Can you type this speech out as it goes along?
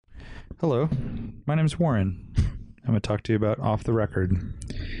Hello, my name's Warren. I'm going to talk to you about Off the Record.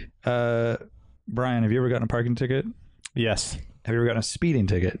 Brian, have you ever gotten a parking ticket? Yes. Have you ever gotten a speeding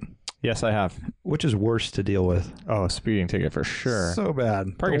ticket? Yes, I have. Which is worse to deal with? Oh, a speeding ticket for sure. So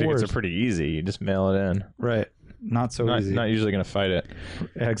bad. Parking The tickets worst. are pretty easy. You just mail it in. Right. Not so easy. Not usually going to fight it.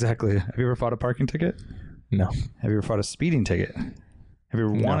 Yeah, exactly. Have you ever fought a parking ticket? No. Have you ever fought a speeding ticket? Have you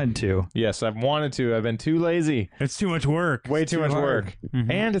ever No. wanted to? Yes, I've wanted to. I've been too lazy. It's too much work. Way too much hard. work.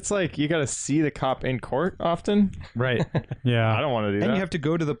 Mhm. And it's like you got to see the cop in court often. Right. Yeah. I don't want to do And that. you have to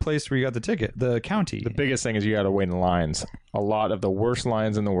go to the place where you got the ticket, the county. The biggest thing is you got to wait in lines. A lot of the worst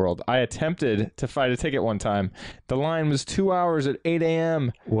lines in the world. I attempted to fight a ticket one time. The line was 2 hours at 8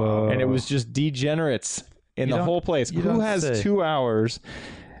 a.m. Whoa. and it was just degenerates in You the don't- whole place. you Who don't has say. 2 hours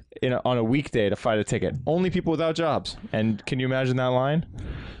on a weekday to fight a ticket? Only people without jobs. And can you imagine that line?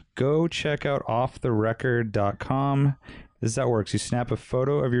 Go check out offtherecord.com. This is how it works. You snap a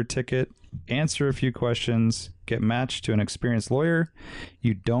photo of your ticket, answer a few questions, get matched to an experienced lawyer.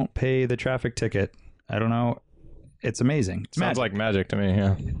 You don't pay the traffic ticket. I don't know. It's amazing. It's Sounds magic. like magic to me,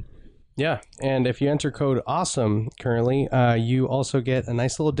 yeah. Yeah, and if you enter code AWESOME currently, you also get a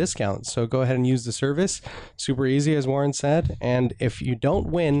nice little discount. So go ahead and use the service. Super easy, as Warren said. And if you don't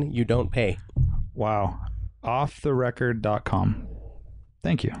win, you don't pay. Wow. Offtherecord.com.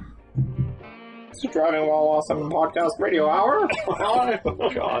 Thank you. Driving While Awesome Podcast Radio Hour. Oh,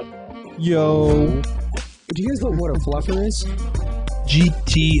 God. Yo. Do you guys know what a fluffer is?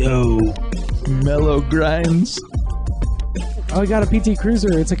 GTO. Mellow grinds. Oh, I got a PT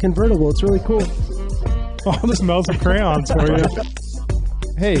Cruiser. It's a convertible. It's really cool. Oh, this smells of crayons for you.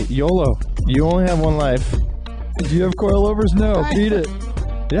 Hey, YOLO, you only have one life. Do you have coilovers? No. Beat it.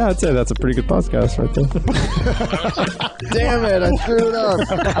 Yeah, I'd say that's a pretty good podcast right there. Damn it, I screwed it up.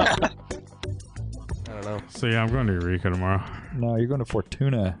 I don't know. So yeah, I'm going to Eureka tomorrow. No, you're going to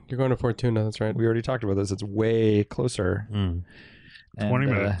Fortuna. You're going to Fortuna, that's right. We already talked about this. It's way closer. 20 And,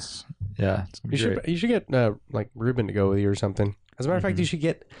 minutes. Yeah. It's gonna be great. You should get like Ruben to go with you or something. As a matter of fact, you should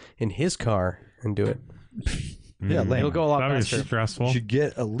get in his car and do it. Yeah, lame. It'll go a lot That'd be faster. stressful. You should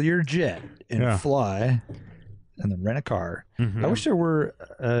get a Learjet and Yeah. fly and then rent a car. Mhm. I wish there were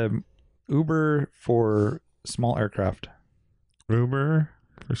Uber for small aircraft. Uber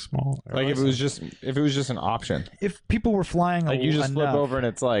for small. Like if it was just an option. If people were flying Like you just flip enough- over and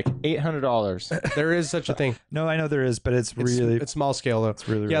it's like $800. There is such a thing. No, I know there is, but it's really It's small scale, though. it's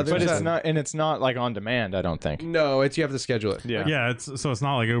really Yeah, really But there's it's expensive. not, and it's not like on demand, I don't think. No, you have to schedule it. Yeah, it's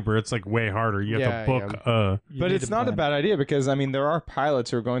not like Uber. It's like way harder. You have Yeah, to book. You But need it's to not a plan. bad idea because I mean there are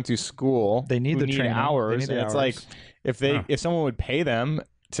pilots who are going through school. They need who the training. They hours, need the and it's hours. like if Yeah. someone would pay them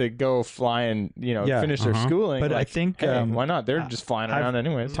to go fly and Yeah, finish their uh-huh. schooling. But I like, think, hey, um, why not? They're just flying I've around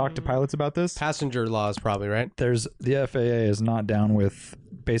anyways. Talk to pilots about this. Passenger laws, probably, right? There's the FAA is not down with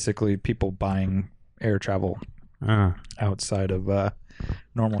basically people buying air travel outside of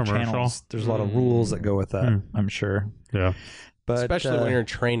normal Commercial? channels. There's a lot of rules that go with that, I'm sure. Yeah. But Especially when you're in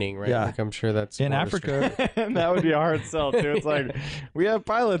training, right? yeah. Like, I'm sure that's in more Africa, And that would be a hard sell too. It's like we have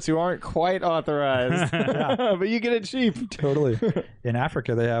pilots who aren't quite authorized, but you get it cheap. totally. In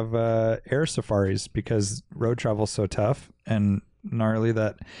Africa, they have air safaris because road travel's so tough and gnarly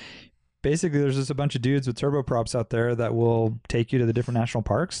that basically there's just a bunch of dudes with turboprops out there that will take you to the different national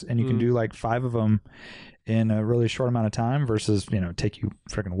parks, and you can do like 5 of them in a really short amount of time versus take you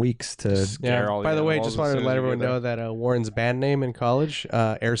freaking weeks to. Scare all By the way, animals just as wanted soon to as let you everyone get know that Warren's band name in college,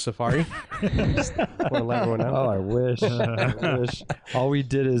 Air Safari. Just want to let everyone know. Oh, I wish. I wish. All we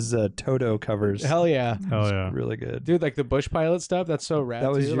did is Toto covers. Hell yeah. Hell yeah. Really good. Dude, like the Bush Pilot stuff, that's so rad.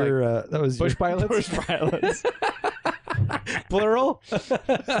 That was too. your. That was Bush your, Pilots? Bush pilots. Plural?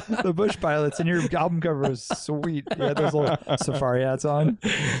 the Bush Pilots, and your album cover was sweet. You had those little safari hats on.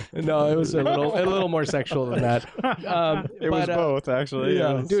 No, it was a little more sexual than that. It was both actually.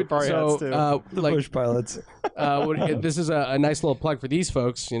 yeah. Dude, Safari hats, too. The like, Bush Pilots. this is a nice little plug for these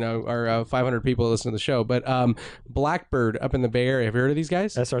folks, our 500 people that listen to the show. But Blackbird up in the Bay Area, have you heard of these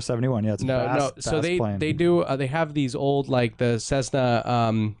guys? SR-71. Yeah, it's a fast, So fast they plane. they have these old like the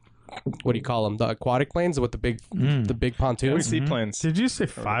Cessna what do you call them? The aquatic planes with the big pontoons. Seaplanes. Did you say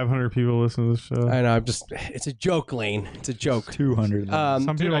 500 people listen to this show? I know. It's a joke, Lane. It's a joke. 200. Some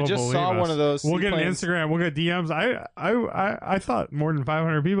Dude, people I will just believe saw us. one of those We'll get an seaplanes. Instagram. We'll get DMs. I thought more than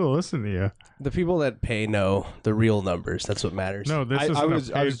 500 people listen to you. The people that pay know the real numbers. That's what matters. No, this I isn't was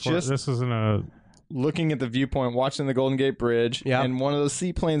a paid just- This isn't a. looking at the viewpoint, watching the Golden Gate Bridge, Yeah. and one of those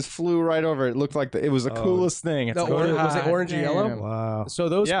seaplanes flew right over. It looked like it was the coolest thing. It's The like, was it orange and yellow? Wow. So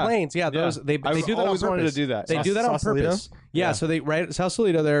those Yeah. planes, those they I've do that on always purpose. wanted to do that. They do that on Sausalito? purpose. Yeah, so they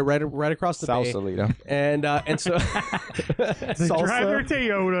Sausalito there, right across the bay, Sausalito. and so They drive their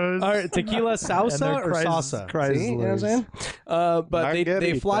Toyotas. All right, tequila salsa And or they're salsa? See, you know what I'm Chryslers. saying? But they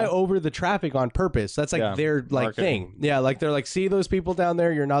Margarita. fly over the traffic on purpose. That's like Yeah, their like marketing. thing. Yeah, like they're like, see those people down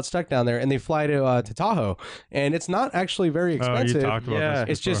there? You're not stuck down there, and they fly to Tahoe, and it's not actually very Oh, expensive. you talked about Yeah.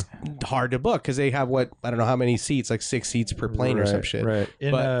 this It's just before. hard to book because they have I don't know how many seats, like 6 seats per plane or some shit. Right.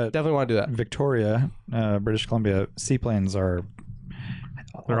 In But definitely want to do that. Victoria, British Columbia, seaplanes are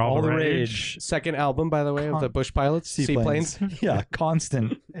They're all the rage. Second album, by the way, of the Bush Pilots, Seaplanes. Yeah,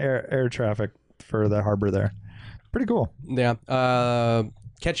 constant air traffic for the harbor there. Pretty cool. Yeah.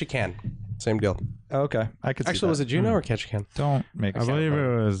 Catch a Can. Same deal. Okay, I could see Actually, that. was it Juno or Catch a Can? Don't make I us believe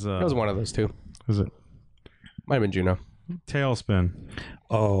it was. It was one of those two. Was it Might have been Juno. Tailspin?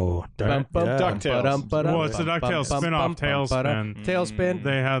 Oh, Bum, bum, yeah. DuckTales. Well, it's the DuckTales spin-off, Tailspin. Tailspin.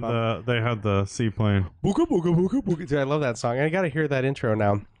 They had the seaplane. Booga booga booga booga. Dude, I love that song. I got to hear that intro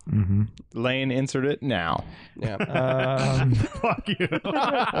now. Mm-hmm. Lane, insert it now. Yeah. Fuck you.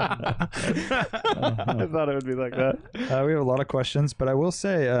 I thought it would be like that. We have a lot of questions, but I will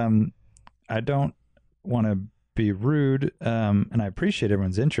say I don't want to be rude, and I appreciate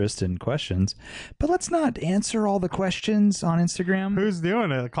everyone's interest in questions, but let's not answer all the questions on Instagram. Who's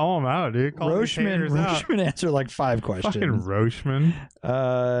doing it? Call them out, dude. Call these haters out. Roachman answered like 5 Fucking questions. Roachman.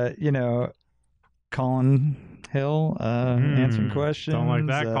 Colin Hill answering questions. Don't like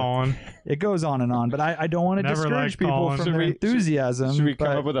that, Colin. It goes on and on, but I don't want to Never discourage liked people Colin. from Should their we- enthusiasm. Should we come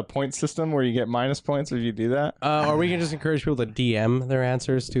but up with a point system where you get minus points if you do that? Or we can just encourage people to DM their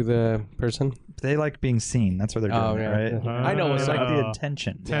answers to the person. they like being seen. That's what they're doing, Oh, yeah. right? I know It's what's like the Uh,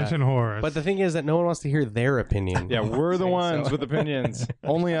 attention. Tension horrors. But the thing is that no one wants to hear their opinion. Yeah, we're the ones with opinions.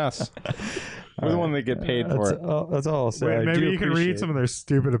 Only us. We're the one that get paid for it. That's all I'll say. Wait, I maybe do you can read appreciate- some of their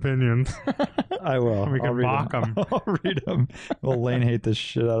stupid opinions. I will. We can I'll read mock 'em. I'll read them. We'll Lane hate the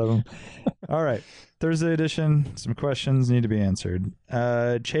shit out of them. All right. Thursday edition. Some questions need to be answered.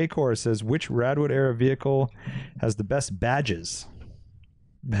 Chaycor says, which Radwood era vehicle has the best badges?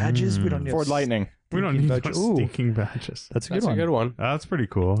 Badges? We don't need Ford Lightning. We don't Stinking need badge- no Ooh. stinking badges. That's a good That's one. a good one. That's pretty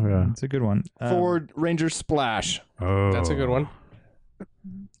cool. Yeah. That's a good one. Ford Ranger Splash. Oh, That's a good one.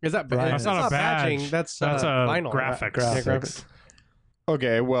 Is that Brian, That's not a badge. badging? That's a vinyl. graphics. Yeah, graphics.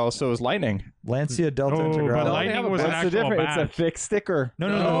 Okay, well, so is Lightning. Lancia Delta Oh, Integrale. but they Lightning have a was an What's the actual difference? badge. It's a thick sticker. No,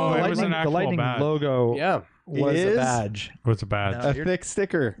 Oh, it was an the actual Lightning badge. logo Yeah. was Is? a badge. What's a badge? No. A thick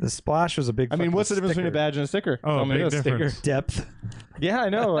sticker. The Splash was a big I mean, fucking what's the difference between a sticker. badge and a sticker? Oh, Tell me big a sticker. difference. Depth. Yeah, I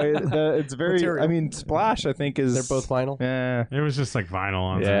know. It's very. Material. I mean, Splash. I think is They're both vinyl. Yeah. It was just like vinyl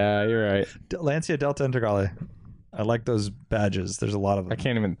on there. Yeah, you're right. Lancia Delta Integrale. I like those badges. There's a lot of them. I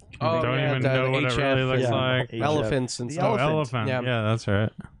can't even. Oh, Don't yeah, even the know what it HF, really looks yeah. like. HF. Elephants and The stuff. Oh, elephant. elephant. Yeah. Yeah, that's right.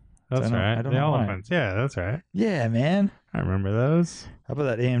 That's I don't- right. I don't The know why. elephants. Yeah, that's right. Yeah, man. I remember those. How about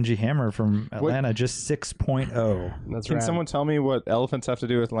that AMG Hammer from Atlanta? Just 6.0. That's Can right. someone tell me what elephants have to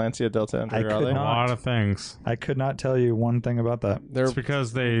do with Lancia Delta I could Integrale? A not. lot of things. I could not tell you one thing about that. They're It's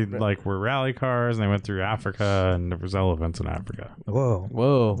because they like were rally cars and they went through Africa and there was elephants in Africa. Whoa.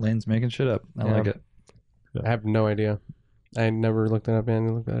 whoa. Lane's making shit up. I Yeah. like it. I have no idea. I never looked it up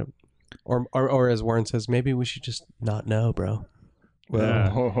and looked that up. Or as Warren says, maybe we should just not know, bro. Well, Yeah.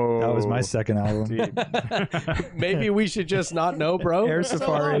 that was my second album. Maybe we should just not know, bro. Air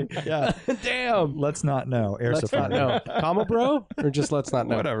Safari. Yeah. Damn. Let's not know. Air Let's Safari. not know. Comma, bro? Or just let's not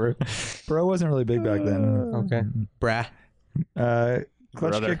know? Whatever. Bro wasn't really big back then. Okay. Brah. Clutch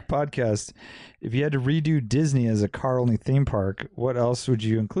Brother. Kick Podcast. If you had to redo Disney as a car-only theme park, what else would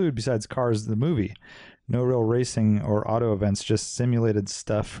you include besides Cars the movie? No real racing or auto events, just simulated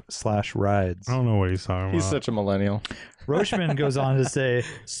stuff / rides. I don't know what he's talking He's about. such a millennial. Roachman goes on to say,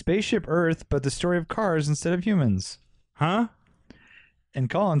 Spaceship Earth, but the story of cars instead of humans. Huh? And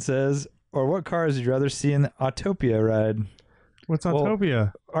Colin says, or what cars would you rather see in the Autopia ride? What's Well,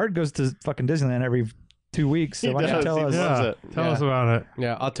 Autopia? Art goes to fucking Disneyland every 2 weeks, so why don't you tell us? Yeah. Tell us about it.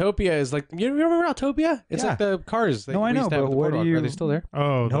 Yeah, Autopia is like, you remember Autopia? It's Yeah. like the cars. That No, I we know, used to have but at the what do boardwalk. you- Are they still there?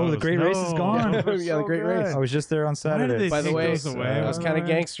 Oh, No, the Great Race is gone. those were Yeah, the Great Race. I was just there on Saturday. they By the take way, those away, I was by kind the of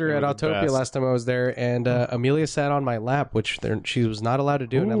way? gangster They at were the Autopia best. last time I was there, and Amelia sat on my lap, which she was not allowed to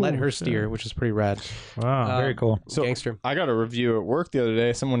do, and I let Ooh, her shit. steer, which is pretty rad. Wow. Very cool. So- Gangster. I got a review at work the other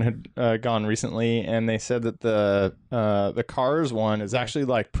day. Someone had gone recently, and they said that the Cars one is actually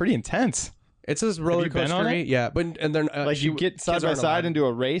like pretty intense. It's this roller you been coaster. on it? Yeah, but and then Like you get side by side and do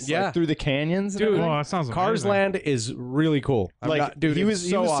a race Yeah. like through the canyons. And Dude, everything? Oh, that sounds Cars amazing. Land is really cool. Dude, he was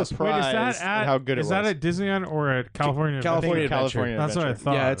so awesome. surprised Wait, is that at how good it is was. that at Disneyland or at California? California Adventure? Adventure. That's what I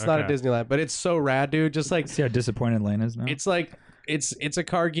thought. Yeah, it's not Okay. at Disneyland, but it's so rad, dude. Just like See how disappointed Lane is now? it's like it's a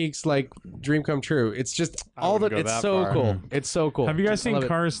car geek's like dream come true. It's just all the wouldn't go it's that so far. cool. It's so cool. Have you guys I seen love it.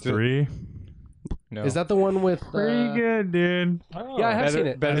 Cars 3? No. Is that the one with Pretty good, dude. Yeah, I have seen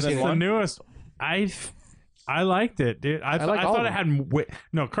it. Better I've than seen It's it. the one? newest. I liked it, dude. I like all thought of it had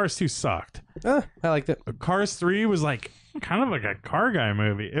no. Cars 2 sucked. I liked it. Cars 3 was like kind of like a car guy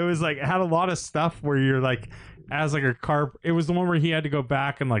movie. It was like it had a lot of stuff where you're like as like a car. It was the one where he had to go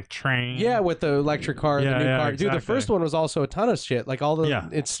back and like train. Yeah, with the electric car, Yeah, the new yeah, car. Dude, the exactly. first one was also a ton of shit. Like all the Yeah.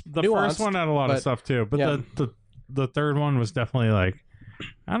 it's The nuanced, first one had a lot of but- stuff too, but yeah. the third one was definitely like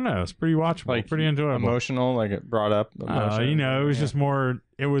I don't know. It's pretty watchable, like pretty enjoyable. emotional? Like it brought up emotion. You know, it was Yeah. just more.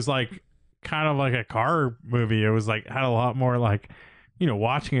 It was like kind of like a car movie. It was like had a lot more like, you know,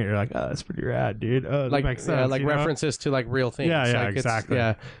 watching it, you're like, oh, that's pretty rad, dude. Oh, that like makes sense. like you know? references to like real things. Yeah, yeah, like exactly.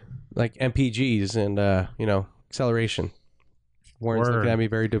 Yeah, like MPGs and you know, acceleration. Warren's Word. looking at me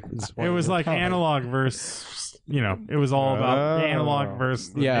very It disappointed. was like analog versus, you know, it was all about the analog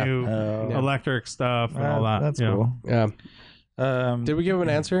versus the Yeah. new Oh. electric stuff and all that. That's you know. cool. Yeah. Did Did we give him an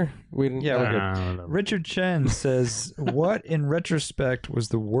answer? We didn't. Yeah, we're good. Whatever. Richard Chen says, "What, in retrospect, was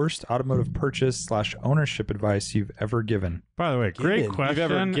the worst automotive purchase / ownership advice you've ever given?" By the way, great Given. question.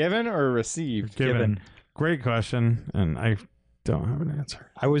 You've ever given or received? Given. Great question, and I don't have an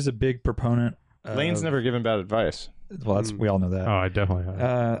answer. I was a big proponent. Lane's never given bad advice. Well, that's we all know that. Oh, I definitely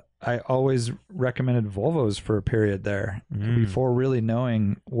have. I always recommended Volvos for a period there before really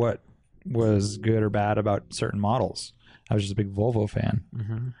knowing what was good or bad about certain models. I was just a big Volvo fan,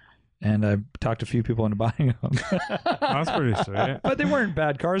 and I talked a few people into buying them. That's pretty sweet. But they weren't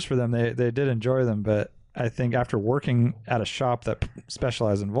bad cars for them. They did enjoy them. But I think after working at a shop that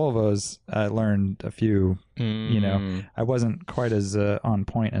specialized in Volvos, I learned a few. You know, I wasn't quite as on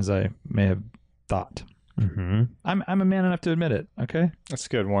point as I may have thought. Mm-hmm. I'm a man enough to admit it. Okay. That's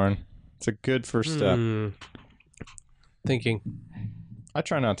good, Warren. It's a good first step. Thinking. I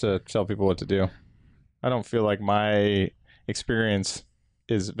try not to tell people what to do. I don't feel like my experience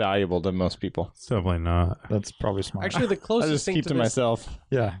is valuable to most people. It's definitely not. That's probably smart. Actually, the I closest just thing keep to to this, myself.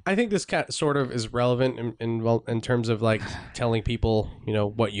 yeah. I think this sort of is relevant in terms of like telling people, you know,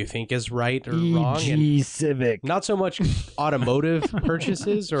 what you think is right or wrong, and Civic. not so much automotive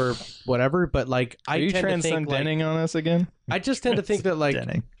purchases or whatever, but like Are you tend to think like, transcendenting on us again? I just tend to think that like,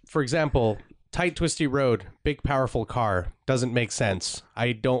 Denning. for example, tight twisty road, big powerful car doesn't make sense.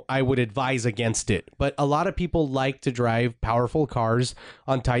 I would advise against it. But a lot of people like to drive powerful cars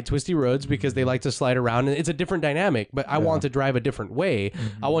on tight twisty roads because they like to slide around and it's a different dynamic, but I want to drive a different way.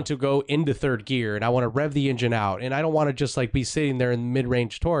 I want to go into third gear and I want to rev the engine out and I don't want to just like be sitting there in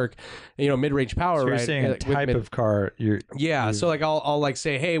mid-range torque, you know, mid-range power. So you're right? saying a with type of car. Yeah, so like I'll like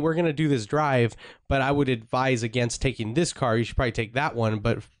say, hey, we're gonna do this drive, but I would advise against taking this car. You should probably take that one.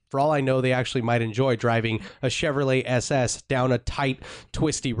 But for all I know, they actually might enjoy driving a Chevrolet SS down a tight,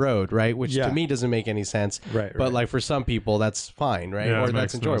 twisty road, right? Which Yeah. to me doesn't make any sense. Right, But right. like for some people, that's fine, right? Yeah, Or it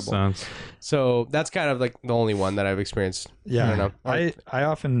that's makes no enjoyable. sense. So that's kind of like the only one that I've experienced. Yeah, I don't know. I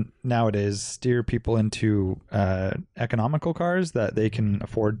often nowadays steer people into economical cars that they can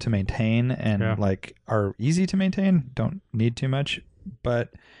afford to maintain and Yeah. like are easy to maintain, don't need too much. But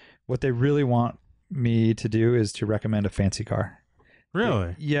what they really want me to do is to recommend a fancy car.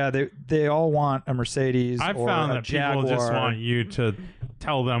 Really? Yeah, they all want a Mercedes. I've or found a that Jaguar. people just want you to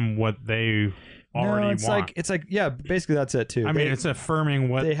tell them what they already No, it's want. like yeah, basically that's it too. I mean, it's affirming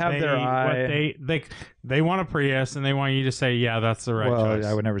what they have their eye. What they want a Prius, and they want you to say, "Yeah, that's the right well, choice."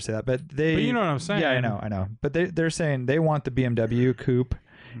 I would never say that, but they. But you know what I'm saying? Yeah, I know. But they're saying they want the BMW coupe,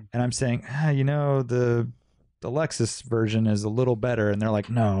 and I'm saying, you know, the Lexus version is a little better, and they're like,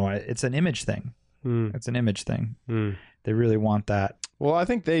 no, it's an image thing. It's an image thing. They really want that. Well, I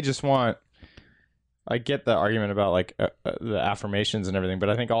think they just want. I get the argument about like the affirmations and everything, but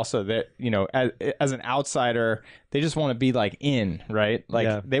I think also that, you know, as an outsider, they just want to be like in, right? Like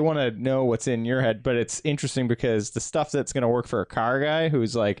Yeah. they want to know what's in your head. But it's interesting because the stuff that's going to work for a car guy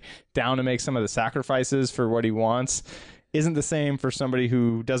who's like down to make some of the sacrifices for what he wants, isn't the same for somebody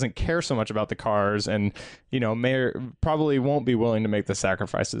who doesn't care so much about the cars and, probably won't be willing to make the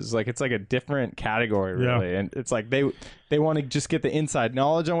sacrifices. Like, it's like a different category, really. And it's like they want to just get the inside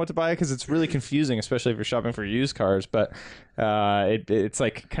knowledge on what to buy because it's really confusing, especially if you're shopping for used cars. But it's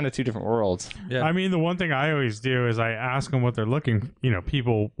like kind of two different worlds. Yeah. I mean, the one thing I always do is I ask them what they're looking,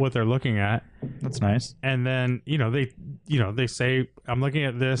 people what they're looking at. That's nice. And then, they say, I'm looking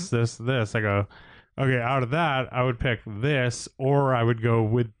at this. I go, okay, out of that, I would pick this, or I would go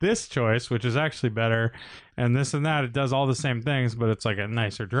with this choice, which is actually better. And this and that, it does all the same things, but it's like a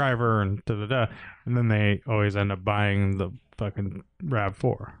nicer driver and da-da-da. And then they always end up buying the fucking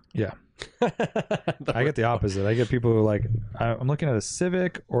RAV4. Yeah. I get the opposite. I get people who are like, I'm looking at a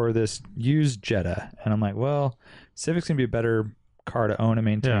Civic or this used Jetta. And I'm like, well, Civic's going to be a better car to own and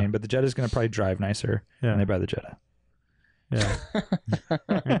maintain, but the Jetta's going to probably drive nicer. Yeah. And they buy the Jetta. Yeah.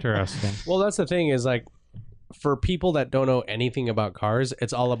 Interesting. Well, that's the thing is like, for people that don't know anything about cars,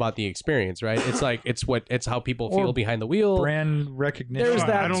 it's all about the experience, right? It's like it's how people feel behind the wheel. Brand recognition. There's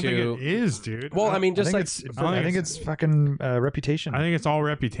that I don't too. think it is, dude. Well, I mean, just I like think it's fucking reputation. I think it's all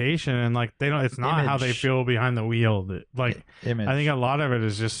reputation, and like they don't. It's not how they Image. feel behind the wheel. Like Image. I think a lot of it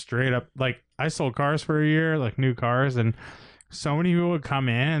is just straight up. Like I sold cars for a year, like new cars, and so many people would come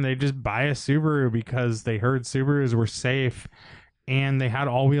in and they just buy a Subaru because they heard Subarus were safe. And they had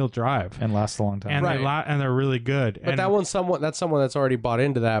all-wheel drive, and last a long time. and Right. they're really good. But and that's someone that's already bought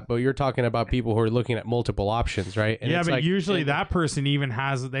into that. But you're talking about people who are looking at multiple options, right? And yeah, it's but like, usually that person even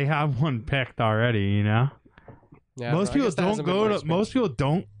they have one picked already. yeah, Most people don't go to. Most people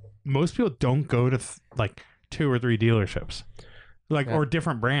don't go to like 2 or 3 dealerships, like or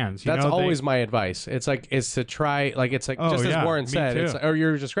different brands. That's always my advice. It's to try, like, it's like, just as Warren said, too. it's, or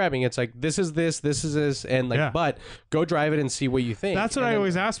you're describing, it's like, this is this, and like, but go drive it and see what you think. That's what And I then-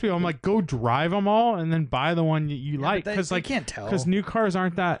 always ask people. I'm like, go drive them all and then buy the one you like. but Because they like, can't tell. Because new cars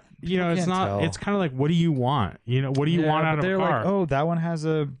aren't that. It's can't not. tell. It's kind of like, what do you want? What do you want out of a they're car? like, oh, that one has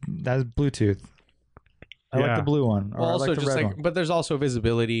Bluetooth. I like Yeah. the blue one. Or Well, I also like the just red like, one. but there's also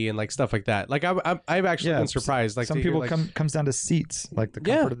visibility and like stuff like that. Like I've actually been surprised. Like some to hear, people like, comes down to seats, like the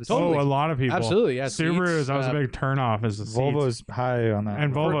Yeah, comfort of the totally. Oh, a lot of people. Absolutely, yeah, Subarus, seats, that was a big turnoff. Is the seats. seats. Volvo's high on that.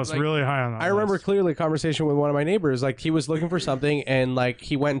 And Volvo's like, really high on that. I remember list. clearly a conversation with one of my neighbors. Like he was looking for something, and like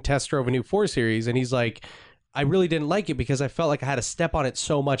he went and test drove a new 4 Series, and he's like, I really didn't like it because I felt like I had to step on it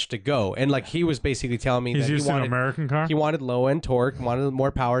so much to go. And like he was basically telling me He's that used to an American car. he wanted low end torque, wanted more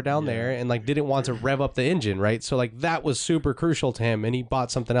power down there, and like didn't want to rev up the engine, right? So like that was super crucial to him, and he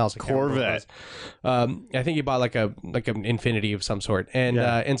bought something else. I can't remember what it was. I think he bought like an Infinity of some sort,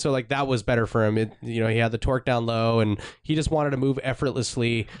 and so like that was better for him. He had the torque down low, and he just wanted to move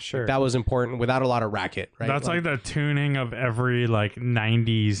effortlessly. Sure. That was important without a lot of racket, right? That's like the tuning of every like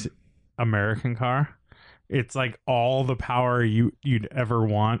 90s American car. It's like all the power you'd ever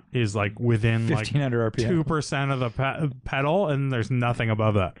want is like within like 1500 RPM. 2% of the pedal, and there's nothing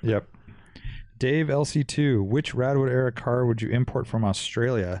above that. Yep. Dave LC2, which Radwood era car would you import from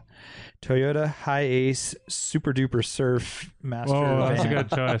Australia? Toyota Hi-Ace Super Duper Surf Master Oh, that's a van good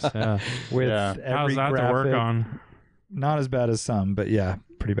choice. Yeah. with Yeah. every How's that graphic. to work on? Not as bad as some, but yeah,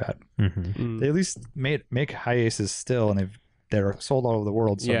 pretty bad. Mm-hmm. They at least make Hi-Aces still, and they're sold all over the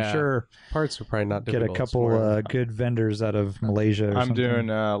world. So Yeah. I'm sure parts are probably not get a difficult. It's couple more- good vendors out of Malaysia. Or I'm something. doing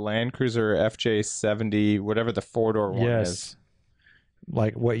Land Cruiser FJ70, whatever the 4-door one yes. is.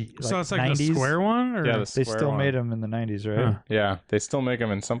 Like what? So it's like 90s? the square one, or Yeah, the They square still one. made them in the 90s, right? Huh. Yeah, they still make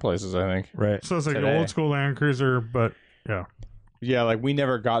them in some places, I think. Right. so it's like an Today. old school Land Cruiser, but yeah. Yeah, like we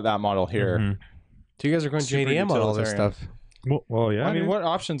never got that model here. Mhm. So you guys are going Super JDM on all this utilitarian. stuff. Well, yeah. I mean, what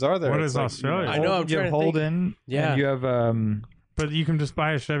options are there? What It's is Australia? I know, I'm you trying have to think. Holden. Yeah. And you have But you can just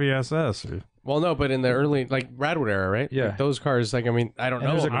buy a Chevy SS. Well, no, but in the early like Radwood era, right? Yeah. Like, those cars. Like I mean, I don't And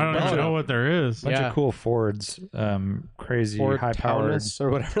know. there's a I don't bunch even of- know what there is. bunch Yeah. of cool Fords, crazy Ford high powered. Taunus or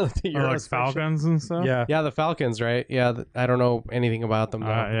whatever. Like the Or like Urus Falcons and stuff. Yeah. Yeah, the Falcons, right? Yeah, I don't know anything about them. Though.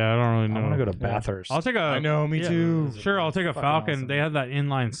 Yeah, I don't really I know. want to go to Bathurst. I'll take a. I know, me yeah, too. Sure, I'll take a Fucking Falcon. awesome. They had that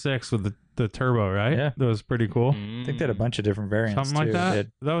inline 6 with the turbo, right? Yeah. That was pretty cool. I think they had a bunch of different variants. Something like too. that. They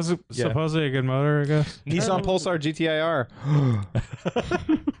had- That was supposedly a good motor, I guess. Nissan Pulsar GTIR.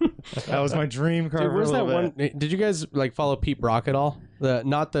 That was my dream car. Dude, for a where's that little one? bit. Did you guys like follow Pete Brock at all?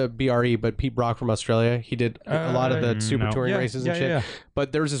 Not the BRE, but Pete Brock from Australia. He did a lot of the super no. touring Yeah, races and yeah, shit. yeah.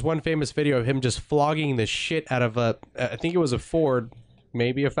 But there was this one famous video of him just flogging the shit out of I think it was a Ford.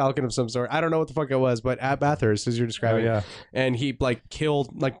 maybe a falcon of some sort. I don't know what the fuck it was, but at Bathurst, as you're describing, yeah. and he like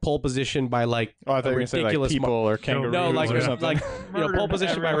killed like pole position by like Oh, I thought you were gonna say like people or kangaroos no, like or something. like pole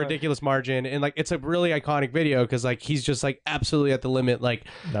position by a ridiculous margin, and like it's a really iconic video because like he's just like absolutely at the limit, like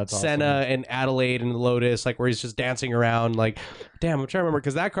That's Senna and Adelaide and the Lotus, like where he's just dancing around. Like, damn, I'm trying to remember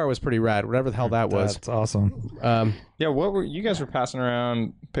because that car was pretty rad, whatever the hell that was. That's awesome. Yeah, what were you guys were passing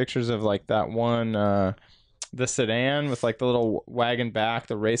around pictures of like that one the sedan with like the little wagon back,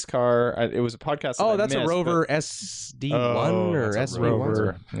 the race car. It was a podcast. Oh, that I that's missed, a Rover but- SD1 or that's a SV1.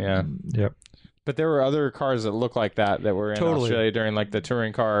 Rover. Yeah. Yep. But there were other cars that looked like that were in Totally. Australia during like the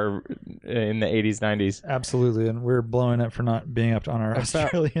touring car in the 80s, 90s. Absolutely, and we're blowing it for not being up on our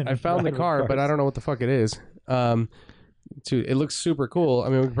Australian. I found the rival car, but I cars. don't know what the fuck it is. It looks super cool. I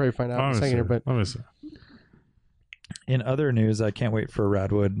mean, we can probably find out in a second here, but Let me see. In other news, I can't wait for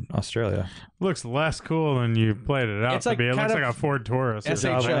Radwood, Australia. Looks less cool than you played it out It's to like be. It kind looks of like a Ford Taurus. or S8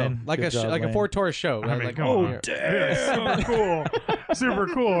 job, show, Lane. like Good a job, like a Lane. Ford Taurus show. I mean, like, come on. yeah. Super cool. Super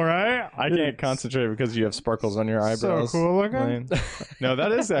cool, right? I can't concentrate because you have sparkles on your eyebrows. So cool looking. Lane. No,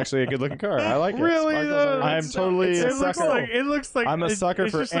 that is actually a good looking car. I like it. Really? Sparkles though? on- I am totally a It looks sucker. like I'm a sucker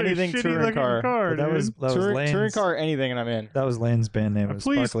it's for just like a anything shitty touring looking car. car That dude. was touring Lane's, car, anything, and I'm in. That was Lane's band name. Was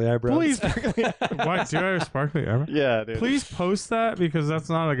Please, Sparkly Eyebrows. please. What? Do I have sparkly eyebrows? Yeah, dude. Please post that because that's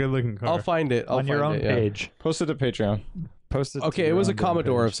not a good looking car. I'll find it. I'll on your find own it, yeah. page. Post it to Patreon. Post it. to Okay, it your was a own damn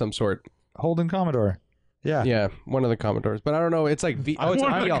Commodore of page. some sort. Holden Commodore. Yeah. Yeah, one of the Commodores, but I don't know. It's like oh, it's a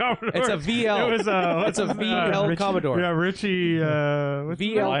One of the VL. Commodores. It's a VL. It was a. It's a VL Richie- Commodore. Yeah, Richie. What's his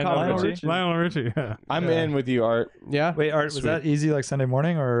VL name? Commodore. Richie. Lionel Richie. Yeah. I'm in with you, Art. Yeah. Wait, Art, was Sweet. that easy like Sunday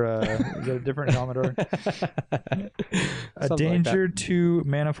morning, or is it a different Commodore? A Something like Danger to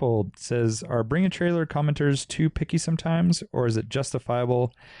Manifold says, are Bring a Trailer commenters too picky sometimes, or is it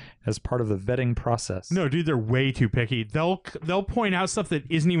justifiable as part of the vetting process? No, dude, they're way too picky. They'll point out stuff that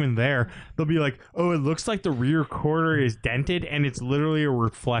isn't even there. They'll be like, "Oh, it looks like the rear quarter is dented, and it's literally a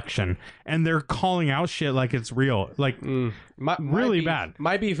reflection." And they're calling out shit like it's real. Like, My Really beef, bad.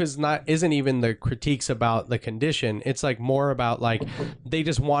 My beef isn't even the critiques about the condition. It's like more about like they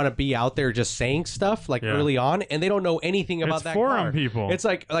just want to be out there just saying stuff like Yeah. early on, and they don't know anything about It's that forum car. people. It's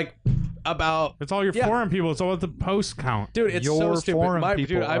like about it's all your Yeah. forum people. It's all the post count. dude. It's Your so stupid. forum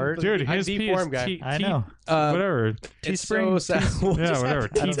people, dude, Art. Dude, I'm his the P forum is guy. I know. whatever. It's so sad. What Yeah, just whatever.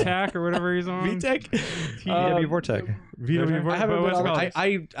 happened? T-Tac or whatever he's on. VTech. TW Vortec. VW. I haven't been what's it on.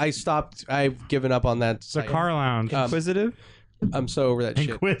 called? I stopped. I've given up on that. The site. car lounge. Inquisitive? I'm so over that shit.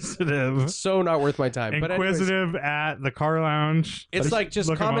 Inquisitive. So not worth my time. But anyways, Inquisitive at the car lounge. it's like just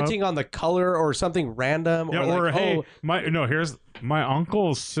Look 'em up. commenting on the color or something random. Yeah, or or like, hey, oh, here's my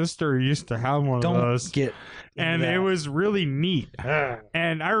uncle's sister used to have one of Don't those. get And into it that. was really neat.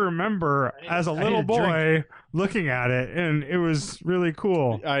 And I remember as a I need little a boy looking at it, and it was really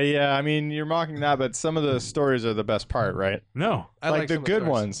cool. Yeah, I mean, you're mocking that, but some of the stories are the best part, right? No. I like the some of good stories.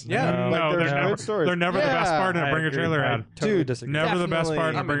 ones. Yeah. Like, no, there's they're good never, stories. they're never the best Yeah. part in a I Bring a agree. Trailer I ad. totally Dude, disagree. Never the best part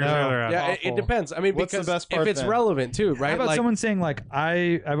in a Definitely. Bring a Trailer ad. Yeah, it Awful. depends. I mean, What's the because best part if it's then? relevant too, How right? about Like, someone saying like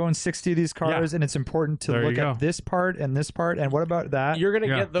I've owned 60 of these cars Yeah. and it's important to There you look go. at this part and this part and what about that? you're gonna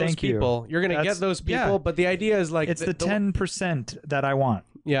Yeah. get those Thank you. people. You're gonna That's- get those people, yeah. but the idea is like it's the 10% that I want.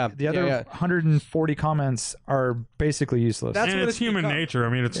 Yeah, The other yeah. 140 comments are basically useless. That's and what it's it's human become. nature. I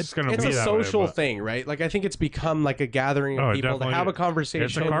mean, it's just going to It's be a that social way, but- thing, right? Like I think it's become like a gathering of Oh, it people to definitely have a is. conversation.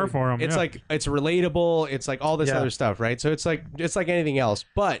 It's a car forum, It's yeah. like it's relatable. It's like all this Yeah. other stuff, right? So it's like anything else,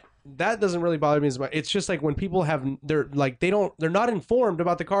 but that doesn't really bother me as much. It's just like when people they're not informed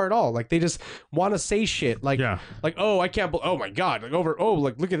about the car at all. Like they just want to say shit like Yeah. like oh I can't oh my god like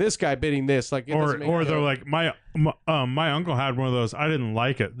like look at this guy bidding this like it Or doesn't make they're no- like my uncle had one of those. I didn't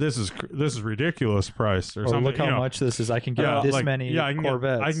like it. This is ridiculous price or or something. look how you know. much this is. I can get Yeah, this like, many I can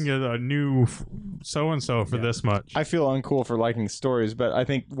Corvettes. I can get a new so and so for this much. I feel uncool for liking stories, but I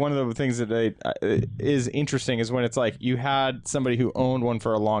think one of the things that is interesting is when it's like you had somebody who owned one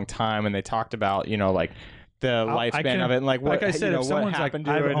for a long time and they talked about, like the I lifespan can- of it and like what like I said, if what someone's like, happened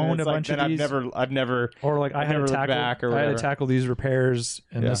to I've it. and owned it's a like, bunch then of these- I've never or like I had never to looked tackle back or I had to whatever. tackle these repairs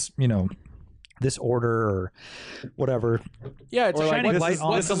in Yeah. this, this order or whatever. yeah it's or a like shining this light is,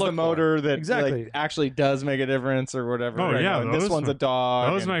 on this to is look the for. motor that Exactly. like, actually does make a difference or whatever. Oh, right? yeah, And this those one's a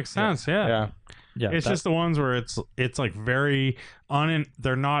dog. Those and- make sense. Yeah. Yeah. Yeah, It's that- just the ones where it's like very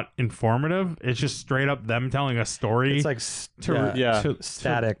they're not informative. It's just straight up them telling a story. it's like yeah.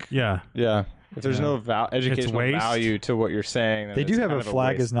 static. yeah. Yeah. If there's no educational waste. value to what you're saying, then They do it's have kind a of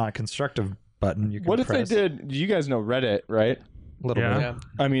flag waste. is not constructive button. You can What if press they did? You guys know Reddit, right? a little Yeah. bit.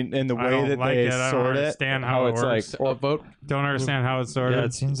 yeah. I mean, in the I way don't that like they it. I don't sort it, understand how it it's works. like A vote Don't understand how it's sorted. Yeah,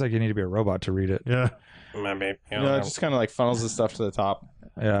 it seems like you need to be a robot to read it. Yeah. Maybe. You know, it just kind of like funnels the stuff to the top.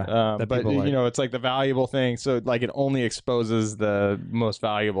 Yeah, that But people you like. know, it's like the valuable thing. So like it only exposes the most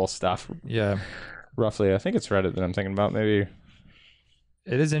valuable stuff. Yeah, Roughly, I think it's Reddit that I'm thinking about. Maybe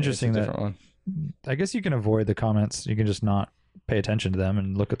it is interesting it's a that different one. I guess you can avoid the comments. You can just not pay attention to them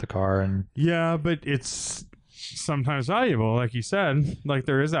and look at the car and Yeah, but it's sometimes valuable, like you said. Like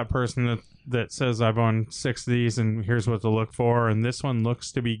there is that person that says I've owned 6 of these and here's what to look for, and this one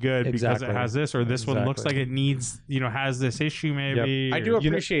looks to be good because Exactly. it has this, or this one looks Exactly. like it needs, has this issue maybe. I or- do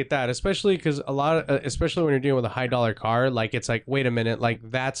appreciate that, especially because a lot, especially when you're dealing with a high dollar car, like it's like, wait a minute, like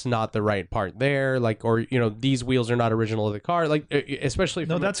that's not the right part there, like, or these wheels are not original to the car, like especially.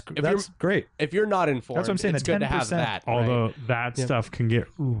 no, from that's if that's great. if you're not informed, That's what I'm saying, It's the good to have 10%. that. right? Although that Yeah. stuff can get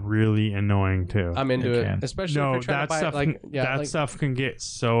really annoying too. I'm into It it, can. especially if No, you're trying that to buy stuff like stuff can get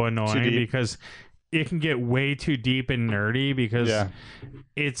so annoying deep. because it can get way too deep and nerdy because Yeah.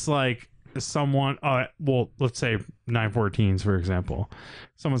 it's like someone let's say 914s for example.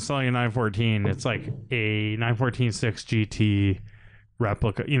 Someone's selling a 914, it's like a 914 6 GT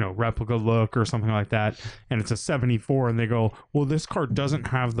replica look or something like that, and it's a 74, and they go, well, this car doesn't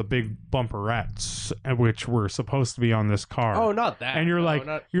have the big bumperettes which were supposed to be on this car. Oh, not that. And you're No, like,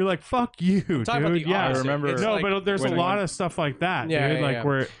 not- fuck you, dude. talking about the Yeah, opposite. I remember- It's no, like- but there's a when- lot of stuff like that, Yeah, dude. yeah, like yeah.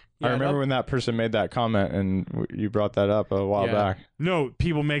 where I remember when that person made that comment and you brought that up a while Yeah. back. no,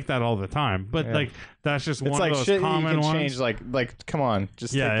 people make that all the time, but Yeah. like that's just It's one like of those shit you common can ones. change. Like, come on,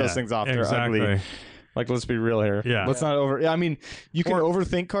 just Yeah, take those yeah, things off. exactly. They're ugly. Like, let's be real here. Yeah. Let's not over. Yeah, I mean, you can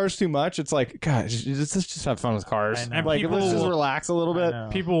overthink cars too much. It's like, God, let's just have fun with cars. I know. And Like, people let's just will- relax a little bit.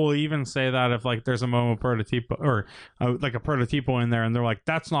 People will even say that if like there's a Momo prototype or like a prototypo in there, and they're like,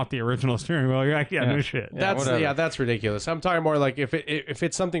 "That's not the original steering wheel." You're like, yeah, no shit. whatever. That's ridiculous. I'm talking more like if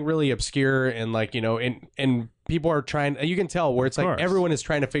it's something really obscure and like and people are trying, you can tell where it's Of like course. everyone is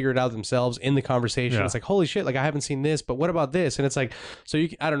trying to figure it out themselves in the conversation. Yeah. It's like, holy shit, like I haven't seen this, but what about this? And it's like, so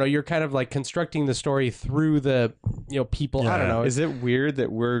I don't know, you're kind of like constructing the story through the people. I don't know. Is it weird that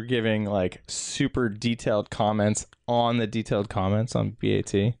we're giving like super detailed comments on the detailed comments on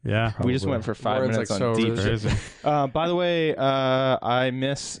BAT? Yeah. We just went for 5 Warren's, minutes like, on so deep really- shit. Crazy. By the way, I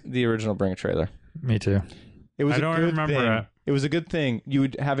miss the original Bring a Trailer. Me too. It was I don't a good remember thing. it. It was a good thing. You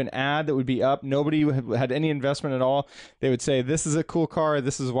would have an ad that would be up. Nobody had any investment at all. They would say, "This is a cool car.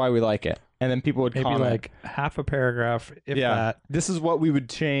 This is why we like it," and then people would Maybe comment. like half a paragraph, if "Yeah, that. this is what we would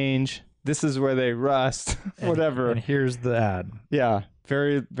change. This is where they rust. Whatever." And here's the ad. Yeah,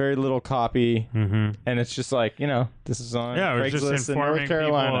 very very little copy, Mm-hmm. and it's just like this is on Yeah, it was Craigslist just in informing North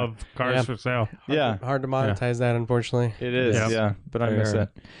Carolina. people of cars Yeah. for sale. Yeah, hard to monetize that, unfortunately. it is. Yep. Yeah, but I miss Fair. it.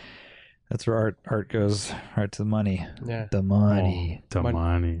 That's where art goes. Right to the money. Yeah. The money. The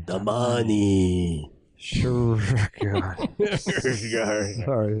money. The money. Sure. God.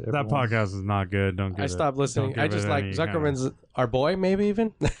 Sorry. That everyone. podcast is not good. Don't get I stopped listening. Don't I give just it like any Zuckerman's our boy, maybe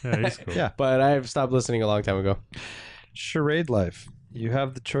even. Yeah, he's cool. Yeah. But I've stopped listening a long time ago. Charade Life. You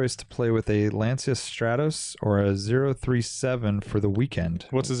have the choice to play with a Lancia Stratos or a 037 for the weekend.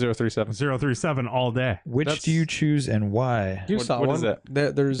 What's a 037? 037 all day. Which That's- do you choose and why? You What- saw what one. is it?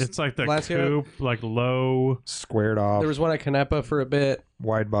 There's It's like the Lancia- coupe, like low. Squared off, There was one at Canepa for a bit.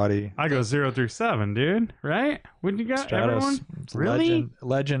 wide body. I go 037, dude. Right? What you got, Stratos. everyone? It's a Really?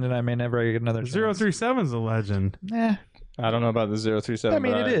 legend, and I may never get another chance. 037's a legend. Eh, I don't know about the 037. I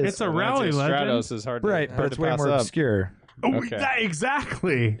mean, but it is. It's a the rally Lancia legend. Stratos is hard to, right, hard but to it's way pass more up. obscure. Oh, Okay.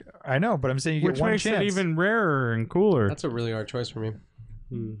 exactly. I know, but I'm saying you get Which one makes chance. it even rarer and cooler. That's a really hard choice for me.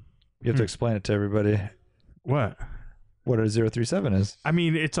 You have to explain it to everybody What? what a 037 is. I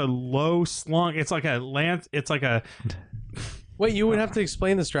mean, it's a low slung. It's like a lance. It's like a. Wait, you would have to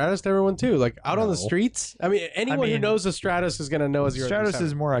explain the Stratus to everyone too, like out on the streets. I mean, anyone who mean- knows the Stratus is going to know a 037. Stratos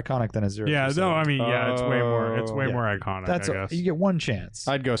is more iconic than a 037. Yeah. No. I mean, yeah. It's way more. It's way Yeah. more iconic. That's I guess. you get one chance.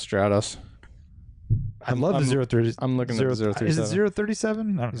 I'd go Stratos. I love the 030. I'm looking at the 037. Is it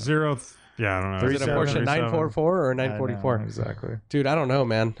 037? I don't know. Zero. Yeah. I don't know. Is it a Porsche 037. 944 or I know, 944? exactly. Dude, I don't know,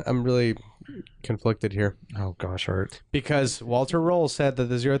 man. I'm really conflicted here Oh gosh, Art. because Walter Roll said that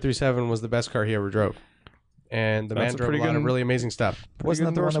the 037 was the best car he ever drove, and the That's man a drove a pretty lot of good- really amazing stuff. Wasn't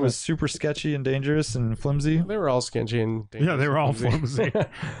that good the one that endorsement. was super sketchy and dangerous and flimsy? They were all sketchy and Yeah, they were all flimsy. flimsy. Make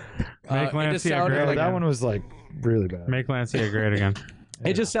It just Lancia sounded great No, like again. that one was like really bad. Make Lancia great again.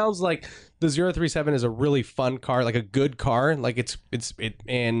 It just sounds like the 037 is a really fun car, like a good car. Like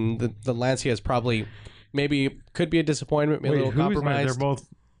and the Lancia is probably maybe could be a disappointment, maybe a little They're compromised. both.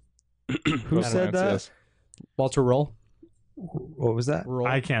 Who said that? Yes. Walter Roll. What was that? Roll.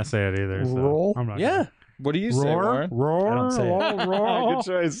 I can't say it either. So Roll? I'm not. Yeah. What do you say, Roar. Warren? Roar. I don't say it. Roar. Good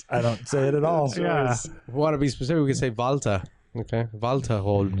choice. I don't say it at all. Yeah. If we want to be specific, we could say Valta. Okay, Valta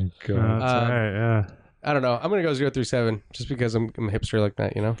hold. God. That's right. Yeah. I don't know. I'm gonna go 0 through 7 just because I'm a hipster like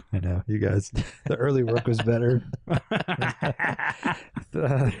that, you know. I know you guys. The early work was better.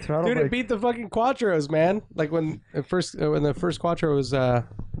 Throttle Dude, bike- it beat the fucking Quattros, man. Like when the first Quattro was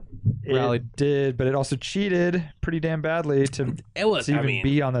rallied. It did, but it also cheated pretty damn badly to even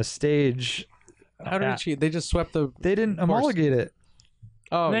be on the stage. How did it cheat? They just swept the. They didn't homologate it.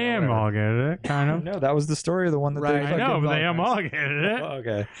 Oh, They yeah, whatever. homologated it, kind of. No, that was the story of the one that Right. they I know, fucking but they homologated. homologated it. Oh,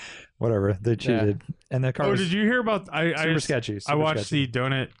 okay, whatever. They cheated, and the car Oh, was did you hear about? I super just- sketchy. I super watched sketchy.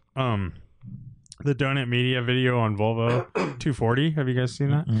 the Donut Media video on Volvo 240. Have you guys seen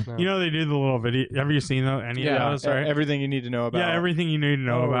that? Mm-mm. You know they do the little video. Have you seen any Yeah, of those? Right? Everything you need to know about. Yeah, everything you need to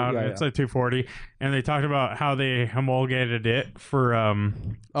know Oh, about. yeah, It's like 240, and they talked about how they homologated it for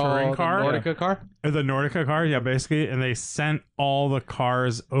touring car, The Nordica car. the Nordica car. Yeah, basically, and they sent all the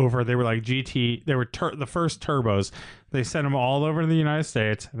cars over. They were like GT. They were the first turbos. They sent them all over to the United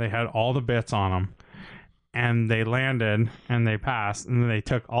States. They had all the bits on them. And they landed and they passed, and then they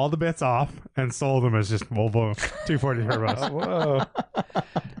took all the bits off and sold them as just Volvo 240 turbos. Whoa!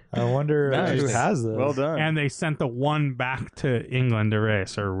 I wonder who Nice. has this. Well done. And they sent the one back to England to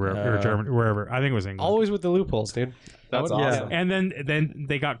race, or wherever, or Germany, wherever. I think it was England. Always with the loopholes, dude. That's That would- awesome. And then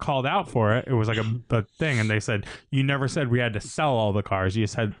they got called out for it. It was like a thing, and they said, "You never said we had to sell all the cars. You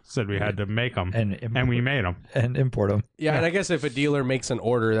said we had to make them, and we made them." and import them. Yeah, and I guess if a dealer makes an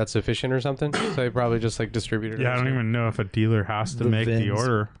order, that's sufficient or something. So they probably just like distribute it. Yeah, I don't even know if a dealer has to make the VINs.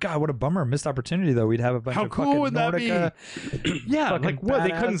 order. God, what a bummer! Missed opportunity though. We'd have a bunch How of cool fucking would that be? Nordica Yeah, fucking like what? They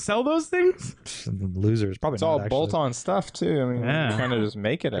badass. couldn't sell those things? losers. Probably It's not, all actually. bolt-on stuff too. I mean, Yeah. you kind of just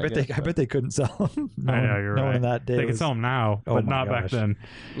make it. I bet they couldn't sell them. No, I know, you're no one right. in that day They can was- sell them now, Oh but my not back gosh. then.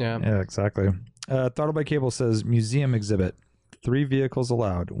 Yeah. Yeah, exactly. Throttle by Cable says museum exhibit. 3 vehicles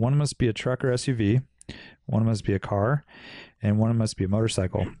allowed. One must be a truck or SUV. One must be a car, and one must be a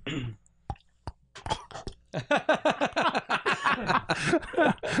motorcycle.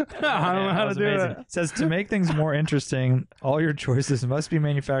 I don't know how to do it. It says to make things more interesting, all your choices must be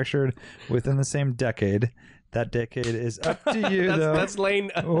manufactured within the same decade. That decade is up to you, though. That's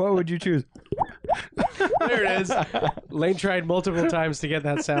Lane. What would you choose? There it is. Lane tried multiple times to get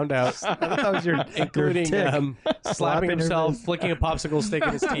that sound out, I thought that was your including tick. slapping your himself, wrist. flicking a popsicle stick in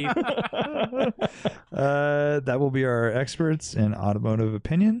his teeth. That will be our experts in automotive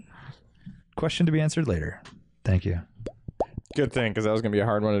opinion. Question to be answered later. Thank you. Good thing, because that was gonna be a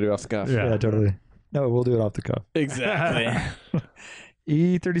hard one to do off the cuff. Yeah. Yeah, totally. No, we'll do it off the cuff. Exactly.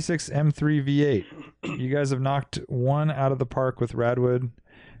 E36 M3 V8. You guys have knocked one out of the park with Radwood.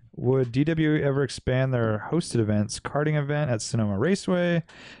 Would DW ever expand their hosted events? Karting event at Sonoma Raceway,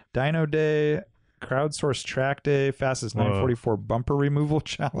 Dyno Day, crowdsourced track day, fastest 944 bumper removal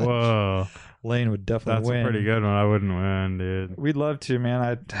challenge. Whoa, Lane would definitely that's win. a pretty good one. I wouldn't win, dude. We'd love to,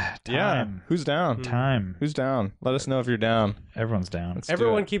 man. Yeah. Time. Who's down? Time. Who's down? Let us know if you're down. Everyone's down. Let's do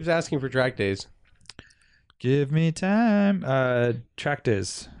Everyone it. keeps asking for track days. Give me time. Track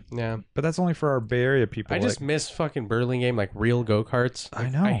days. Yeah. But that's only for our Bay Area people. I just like, miss fucking Burlingame, like real go-karts. I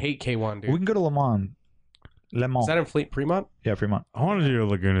know. I hate K1, dude. we can go to Le Mans. Le Mans. Is that in Fremont? Yeah, Fremont. I want to do a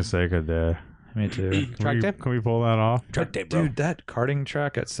Laguna Seca day. Me too. Track day? Can we pull that off? Track day, bro. Dude, that karting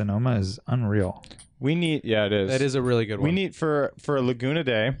track at Sonoma is unreal. We need. Yeah, it is. That is a really good one. We need for a Laguna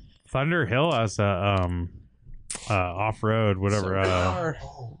Day. Thunder Hill has a off road, whatever.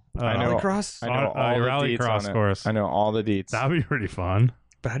 I know. Rallycross? I know all the rally deets cross on it. course. I know all the deets. That'd be pretty fun.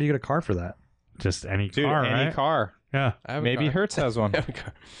 But how do you get a car for that? Just any Dude, car, any right? car. Yeah. I have a Maybe car. Hertz has one. I have a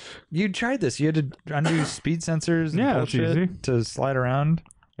car. You tried this. You had to undo speed sensors and Yeah, that's bullshit easy. to slide around.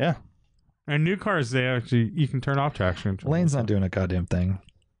 Yeah. And new cars, they actually you can turn off traction control. Lane's not doing a goddamn thing.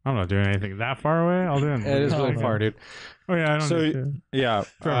 I'm not doing anything that far away. I'll do it. It is really far, dude. Oh yeah, I don't So, need to. Yeah.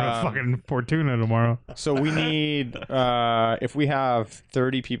 Driving a fucking Fortuna tomorrow. So we need, if we have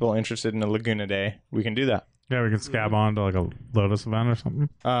 30 people interested in a Laguna Day, we can do that. Yeah, we can scab on to like a Lotus event or something.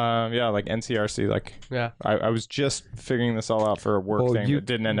 Yeah, like NCRC. Like, Yeah. I was just figuring this all out for a work thing that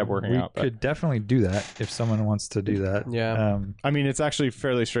didn't end up working we out. But could definitely do that if someone wants to do that. Yeah. I mean, it's actually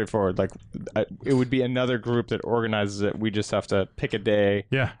fairly straightforward. Like, it would be another group that organizes it. We just have to pick a day.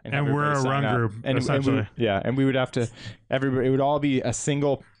 Yeah, And and we're a everybody sign run up. group And essentially. and we would have to. Everybody. It would all be a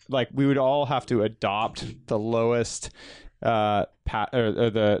single. Like, we would all have to adopt the lowest, or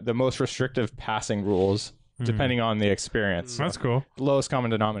the most restrictive passing rules. Depending on the experience. That's cool, Lowest common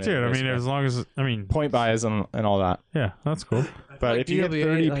denominator. dude. I mean, basically. as long as point buys and all that. yeah, that's cool. But like if you have DWA,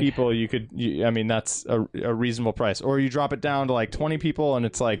 30 like- people, you could. I mean, that's a reasonable price. Or you drop it down to like 20 people, and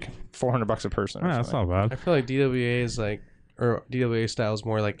it's like $400 a person. Or Yeah, that's something. not I bad. feel like DWA is like or DWA style is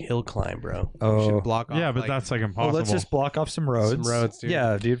more like hill climb, bro. Oh. You should block off. Yeah, but like, that's like Well, impossible. let's just block off some roads. Some roads, dude.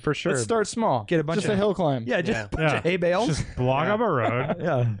 Yeah, dude, for sure. Let's start small. Get a bunch just of- a hill climb. Yeah, just Yeah. a bunch of hay bales. just block up a road.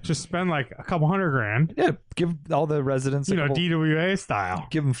 Yeah, Just spend like a couple $100,000. yeah. Give all the residents, a You know, couple- DWA style.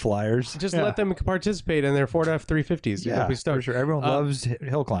 give them flyers. just Yeah. let them participate in their Ford F-350s. Dude. Yeah, They'll be for stoked. sure. Everyone loves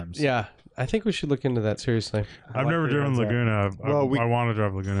hill climbs. Yeah, I think we should look into that seriously. I've never driven Laguna. Well, I want to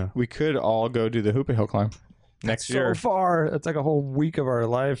drive Laguna. We could all go do the Hoopa Hill climb next year. So far, it's like a whole week of our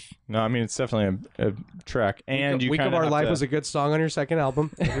life. No, I mean it's definitely a trek. And you Week of kinda Our have Life to- was a good song on your second album.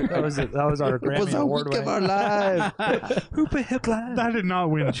 That was our Grammy award winning. life. Hoopa Hill Climb. That did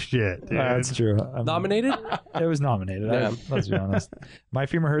not win shit, dude. That's true. Nominated? It was nominated. Yeah. Let's be honest. My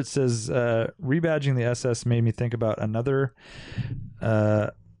Femur Hurts says rebadging the SS made me think about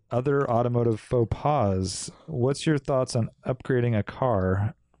other automotive faux pas. What's your thoughts on upgrading a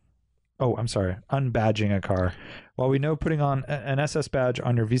car? Oh, I'm sorry, unbadging a car. While we know putting on an SS badge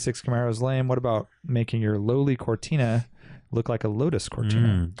on your V6 Camaro is lame, what about making your lowly Cortina look like a Lotus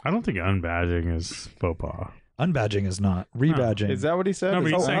Cortina? I don't think unbadging is faux pas. Unbadging is not. Rebadging. Is that what he said? No, but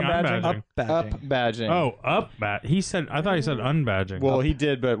Is he's it saying unbadging. Up Badging. badging. Oh, up bat. He said. I thought he said unbadging. Well, he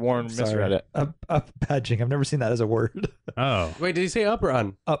did, but Warren Sorry. misread it. Up badging. I've never seen that as a word. oh. Wait, did he say up or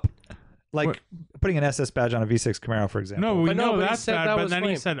un? Up. Like What? putting an SS badge on a V6 Camaro, for example. No, we But no, know but he that's said bad. that But was then he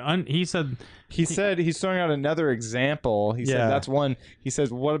lame. said He said he's throwing out another example. He Yeah. said that's one. He says,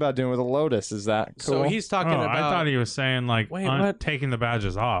 "What about doing with a Lotus? Is that cool?" So he's talking Oh, about. I thought he was saying like Wait, what? taking the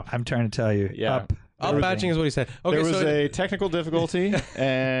badges off. I'm trying to tell you. Yeah. Up. Up badging is what he said. Okay, there was so a technical difficulty,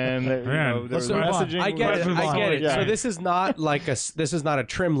 and there, Man, there was let's move on. messaging. I get it. Let's I get it. Yeah. So this is not like this is not a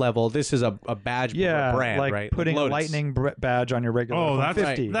trim level. This is a badge Yeah, brand, like right? putting a Lotus. lightning badge on your regular Oh, that's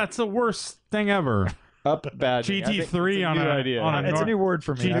F-150. that's the worst thing ever. Up badging. I think GT3 it's on new a idea. on a It's a nor- new word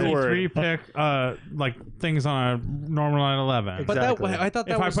for me. GT3 pick like things on a normal 911. But Exactly. that I thought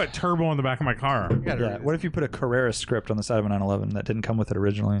that If was. I put turbo in the back of my car, Yeah. What if you put a Carrera script on the side of a 911 that didn't come with it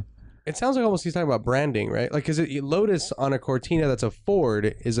originally? It sounds like almost he's talking about branding, right? Like, because Lotus on a Cortina that's a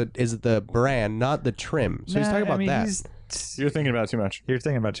Ford is the brand, not the trim. So he's talking about that. You're thinking about it too much. You're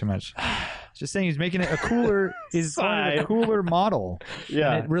thinking about too much. Just saying, he's making it a cooler. He's calling it a cooler model.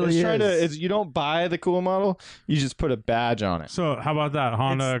 Yeah, And it really it's trying is. you don't buy the cool model. You just put a badge on it. so how about that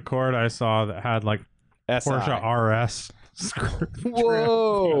Honda Accord I saw that had like SI. Porsche RS?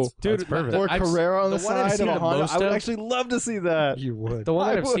 Whoa, Dude, perfect. or I've- Carrera on the, the one I've side of seen a the Honda. most I would of- actually love to see that. You would. The one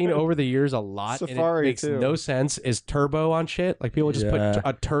that I I've seen would. over the years a lot, and it Safari, makes too. no sense, is turbo on shit. Like people just Yeah. put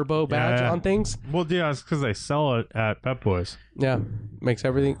a turbo badge Yeah. on things. Well, yeah, it's because they sell it at Pep Boys. Yeah, makes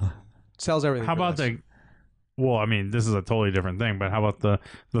everything, sells everything. How for about less. the? Well, I mean, this is a totally different thing, but how about the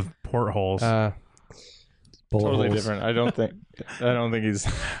portholes? Totally different. I don't think he's.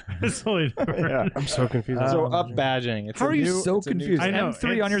 it's totally different. Yeah. I'm so confused. So up badging. It's How a are you new- so it's a new- confused? I know, M3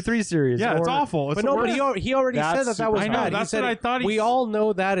 on it's- your 3 Series. Yeah, it's or- awful. It's But the no, but worst. he already That's said that was I know, bad. that's he said what I thought he we s- all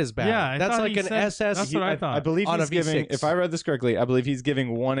know that is bad. Yeah, I that's thought like he an said- SS. that's what I thought. I believe on a he's giving. V6. If I read this correctly, I believe he's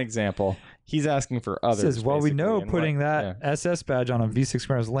giving one example. He's asking for It others. says, well, we basically, know and putting what- that SS badge on a V6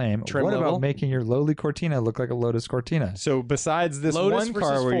 Camaro is lame. Trim what level? about making your lowly Cortina look like a Lotus Cortina? yeah. So besides this Lotus one versus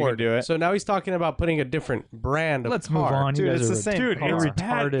car where you Ford. can do it, So now he's talking about putting a different brand of Let's car. move on. Dude, you guys it's are the same Dude, car. it's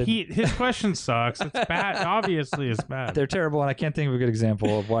retarded. bad. His question sucks. It's bad. Obviously, it's bad. They're terrible, and I can't think of a good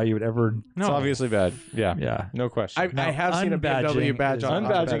example of why you would ever. it's obviously bad. Yeah, Yeah, no question. I have seen a BMW badge on.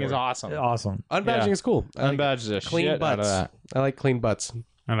 Unbadging is awesome. awesome. Unbadging Yeah. is cool. I like Unbadge the clean shit out of butts. that. I like clean butts.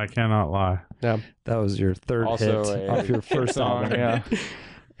 And I cannot lie. Yeah. That was your third Also hit a off your first song. album.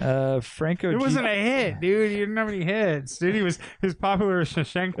 Yeah, Franco. It G- wasn't a hit, dude. He didn't have any hits, dude. He was his popular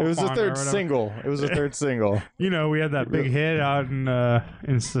Shashenko. it was the font or third whatever. single. It was the third single. You know, we had that big hit out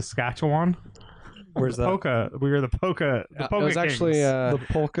in Saskatchewan. Where's that? Polka. We were the polka. The polka it was Kings. actually The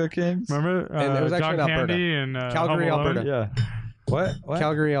Polka Kings. Remember? and it was actually John in Alberta. Candy and Calgary, Home Alone? Alberta. Yeah. What?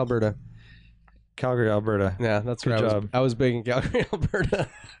 Calgary, Alberta. Calgary, Alberta. Yeah, that's Good where job. I was big in Calgary, Alberta.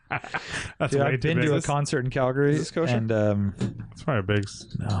 That's Dude, way I've too been big. to a concert in Calgary, this kosher? and That's probably a big.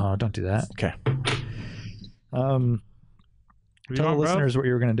 no, don't do that. Okay. You Tell the want, bro? listeners what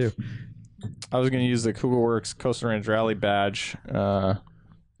you were gonna do. I was going to use the Cougar Works Coastal Range Rally badge,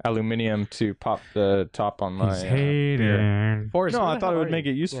 aluminium, to pop the top on my. He's hating. Forrest. No, where I the thought hell it are would make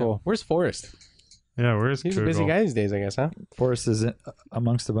you? it useful. Yeah. Where's Forrest? Yeah, where's He's a busy Kugel? guy these days, I guess, huh? Forrest is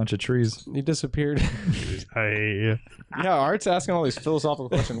amongst a bunch of trees. He disappeared. Hey, Yeah, Art's asking all these philosophical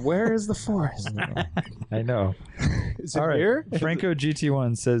questions. Where is the forest? I know. Is it All right. here? Franco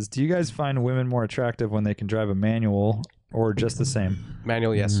GT1 says, "Do you guys find women more attractive when they can drive a manual, or just the same?"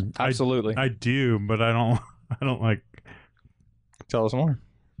 Manual, yes. Absolutely. I do, but I don't. I don't like. Tell us more.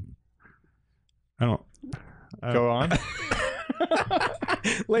 I don't. Go on.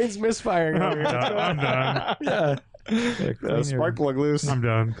 Lane's misfiring. I'm done. I'm done. Yeah. Clean Spark plug loose. I'm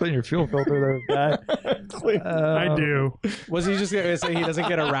done. clean your fuel filter there, guy. I do. Was he just going to say he doesn't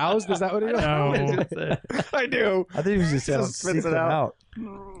get aroused? Is that what it is? No. I do. I think he was just saying, Just seek spits it them out.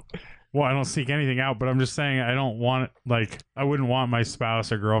 out. Well, I don't seek anything out, but I'm just saying I don't want I wouldn't want my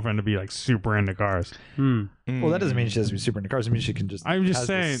spouse or girlfriend to be like super into cars. Well, that doesn't mean she has to be super into cars. I mean, she can just. I'm just has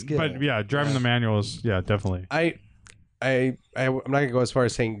the saying, skill. but yeah, driving the manual is definitely. I'm not gonna go as far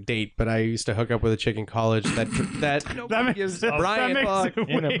as saying date, but I used to hook up with a chick in college that That makes, Brian,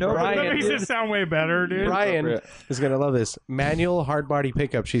 that makes it sound way better, dude. Brian is gonna love this manual hard body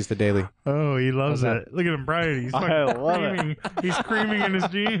pickup. She's the daily. Oh, he loves How's it. Look at him, Brian. He's I fucking love it. creaming. He's creaming in his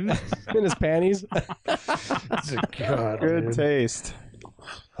jeans. In his panties. God, Good dude. taste.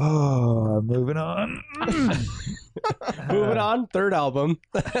 Oh, moving on. Moving on, third album.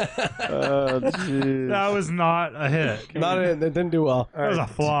 That was not a hit. It didn't do well. That was a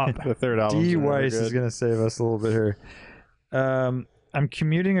flop. The third album. D. Weiss is going to save us a little bit here. I'm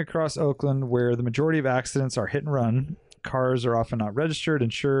commuting across Oakland where the majority of accidents are hit and run. Cars are often not registered,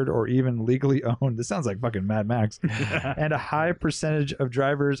 insured, or even legally owned. This sounds like fucking Mad Max. And a high percentage of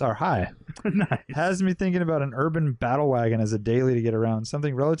drivers are high. Nice. Has me thinking about an urban battle wagon as a daily to get around.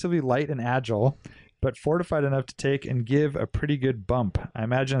 Something relatively light and agile, but fortified enough to take and give a pretty good bump. I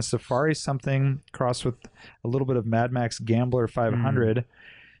imagine a Safari something crossed with a little bit of Mad Max Gambler 500.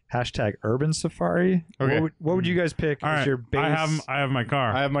 Hashtag urban Safari. Okay. What would you guys pick All as right. your base? I have my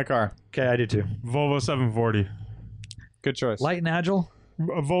car. I have my car. Okay, I do too. Volvo 740. Good choice. Light and agile?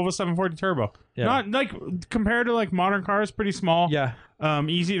 A Volvo 740 turbo. Yeah. Not like compared to like modern cars, pretty small. Yeah.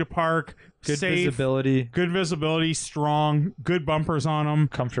 Easy to park. Good safe, visibility. Good visibility. Strong. Good bumpers on them.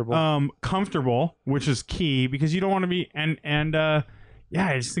 Comfortable. Comfortable, which is key because you don't want to be I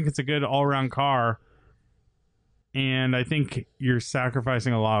just think it's a good all around car. And I think you're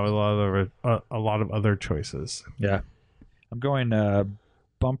sacrificing a lot of other choices. Yeah. I'm going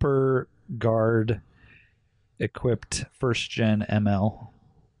bumper guard equipped first gen ML.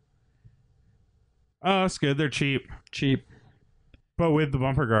 Oh, that's good. They're cheap, Cheap. but with the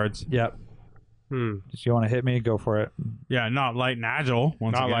bumper guards. Yep. If you want to hit me, go for it. Yeah, not light and agile.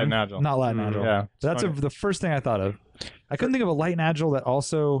 Once Not again. light and agile. Not light and agile. Yeah. That's the first thing I thought of. I couldn't think of a light and agile that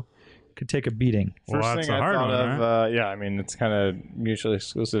also could take a beating. Well, First that's thing a I hard thought one, of, right? yeah, I mean, it's kind of mutually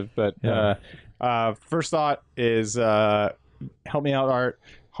exclusive, but Yeah. first thought is help me out, Art.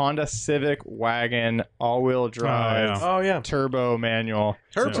 Honda Civic wagon, all-wheel drive, Oh, yeah. turbo manual.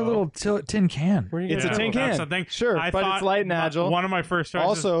 It's a little tin can. It's Yeah, a tin that's can. the thing. Sure, I but thought it's light and agile. One of my first choices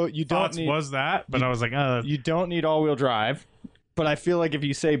Also, you don't thoughts need was that, but I was like, you don't need all-wheel drive. But I feel like if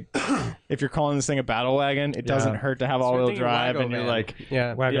you say if you're calling this thing a battle wagon, it doesn't hurt to have all-wheel thinking drive, Wago and you're van. like,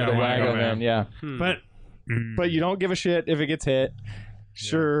 Yeah. Wago yeah, van. Wago Wago van, van. yeah. but But you don't give a shit if it gets hit.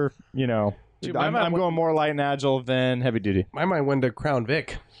 Sure, you know. Dude, I'm going more light and agile than heavy duty. My mind went to Crown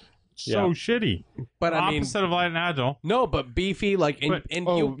Vic. so shitty. But I mean, Opposite of light and agile. no, but beefy, like, But- and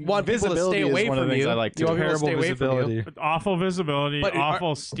you want people to visibility stay is away one of from the things you. I like, You too. want people to Terrible stay away from you. visibility. Awful visibility, But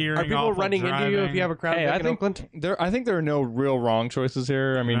awful steering. Are people awful running into you if you have a Crown Hey, Vic I in think Oakland? I think there are no real wrong choices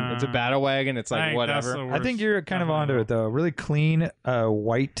here. I mean, it's a battle wagon. It's like whatever. I think you're kind of onto it though. Really clean,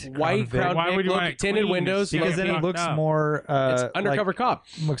 white, White Crown Why Vic, would you look, want it tinted clean? windows. because then it fucked looks up. more. It's undercover cop.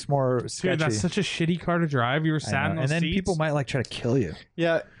 Looks more sketchy. Dude, that's such a shitty car to drive. You were I sat in know. those And then seats. people might like try to kill you.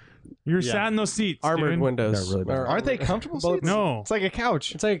 Yeah, You were Yeah. sat in those seats. Armored dude. windows. They're really bad. aren't they comfortable seats? No. It's like a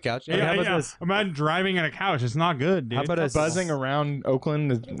couch. It's like a couch. Yeah, how about yeah. this? Imagine driving in a couch. It's not good, dude. How about a Buzzing around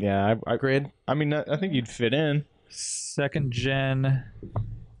Oakland. Yeah, Grid. I mean, I think you'd fit in. second gen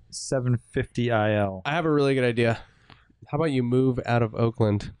 750 IL? I have a really good idea. How about you move out of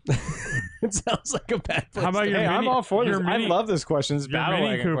Oakland? It sounds like a bad place. How about to- your Hey, I'm Mini- all for this. your Mini- I love this question. It's Your battle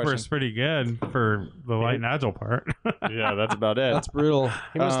Mini wagon Cooper's question. pretty good for the light and agile part. Yeah, that's about it. That's brutal.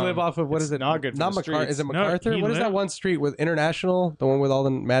 He must Um, live off of what is it's it? not good for Not the MacArthur. streets. Is it No, MacArthur? he What is that lived- one street with International? The one with all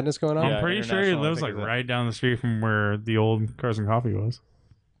the madness going on? Yeah. I'm pretty sure he International, I lives think like is it. right down the street from where the old Cars and Coffee was.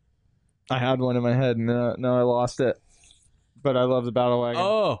 I had one in my head, and no, I lost it. But I love the battle wagon.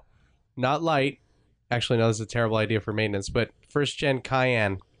 Oh, not light. Actually, no, this is a terrible idea for maintenance. But first gen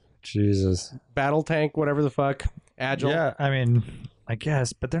Cayenne, Jesus. battle tank, whatever the fuck, agile. Yeah, I mean, I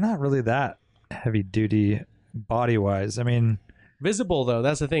guess, but they're not really that heavy duty body wise. I mean, Visible though,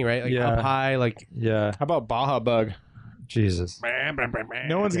 that's the thing, right? Like Yeah. up high, like yeah, How about Baja Bug? Jesus.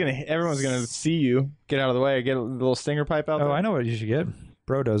 Everyone's gonna see you. Get out of the way. Get a little stinger pipe out Oh, there. I know what you should get.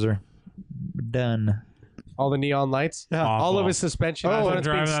 Brodozer. Done. all the neon lights. Yeah. All Awful. of his suspension Oh, components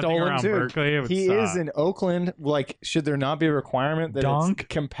being driving that thing stolen. around dude. Berkeley, it would He suck. is in Oakland. Like, should there not be a requirement that Donk? it's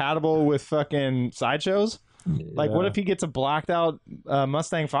compatible with fucking sideshows? Like, what if he gets a blacked out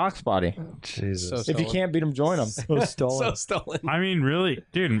Mustang Fox body? Jesus. So If you can't beat him, join him. So stolen. stolen. I mean, really,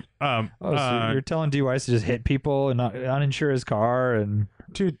 dude. So you're telling D Weiss to just hit people and not uninsure his car and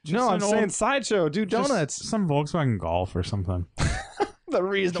Dude, just No, I'm an saying old- sideshow. Do just donuts. some Volkswagen Golf or something. The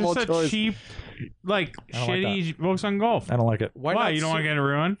reasonable Just a choice. cheap, like I don't like shitty Volkswagen Golf. I don't like it. Why? not You don't want to get it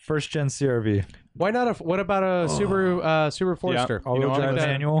ruined? First gen CRV. Why not? What about a Subaru Forester? All You know wheel what? drive Like that.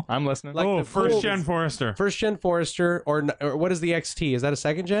 manual. I'm listening. Like Oh, the first cool- gen Forester. First gen Forester, or what is the XT? Is that a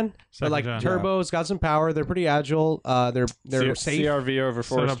second gen? Second like gen. turbo, it's got some power. They're pretty agile. They're safe, CRV over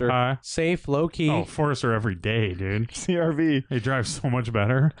Set up Forester. high. safe, low key. Oh, Forester every day, dude. CRV. They drive so much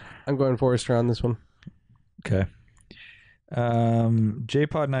better. I'm going Forester on this one. Okay.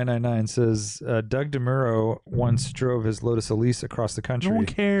 JPod999 says Doug DeMuro once drove his Lotus Elise across the country. No one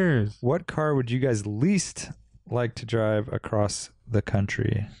cares. What car would you guys least like to drive across the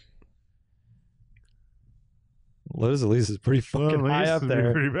country? Lotus Elise is pretty fucking Well, at high least up it'd be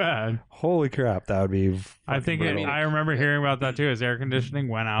there. pretty bad. Holy crap, that would be. I think I remember hearing about that too. His air conditioning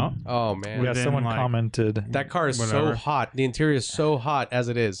went out. Oh man, Yeah, within, someone like- commented. that car is so Whatever. hot. The interior is so hot as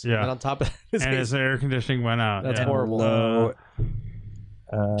it is. Yeah. And on top of that, And his air conditioning went out. That's yeah. horrible. Low,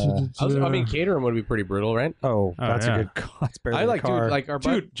 I mean, Caterham would be pretty brutal, right? that's yeah. a good car. That's barely I like, a car. dude, like our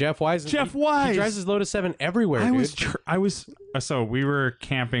bud Jeff Wise. Jeff he Wise! drives his Lotus 7 everywhere, I dude. was so we were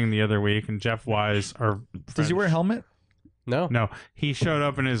camping the other week and Jeff Wise, our Does he wear a helmet? No. he showed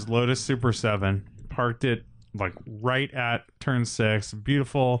up in his Lotus Super 7, parked it like right at turn 6,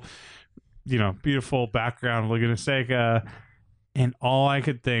 beautiful background Laguna Seca, and all I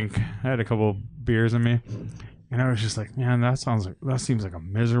could think, I had a couple beers in me, and I was just like, man, that seems like a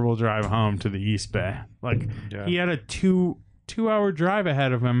miserable drive home to the East Bay. Like he had a 2-hour drive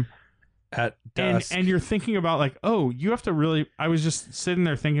ahead of him. At And dusk. you're thinking about like, oh, you have to really. I was just sitting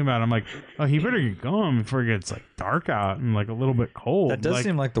there thinking about it. I'm like, oh, he better get going before it gets like dark out and like a little bit cold. That does like,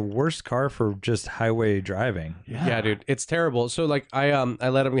 seem like the worst car for just highway driving. Yeah, dude, it's terrible. So like I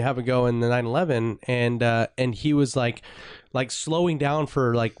let him have a go in the 911, and he was like slowing down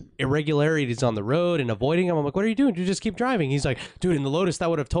for like irregularities on the road and avoiding them. I'm like, what are you doing? You just keep driving. He's like, dude, in the Lotus that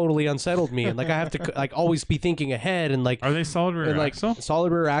would have totally unsettled me, and like I have to like always be thinking ahead, and like Are they solid rear and like axle?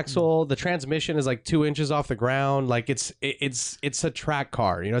 solid rear axle. The transmission is like 2 inches off the ground. Like it's a track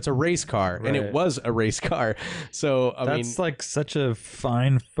car. You know, it's a race car, and it Right. was a race car. So I mean, That's like such a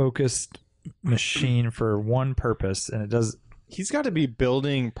fine focused machine for one purpose, and it does. He's got to be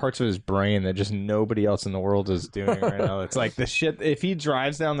building parts of his brain that just nobody else in the world is doing right now. It's like the shit. If he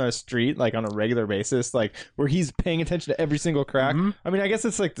drives down the street like on a regular basis, like where he's paying attention to every single crack. I mean, I guess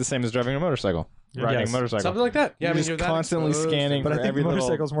it's like the same as driving a motorcycle, riding Yes. a motorcycle. something like that. Yeah, You're I mean, just you're that constantly exposed, scanning But I for think every the little.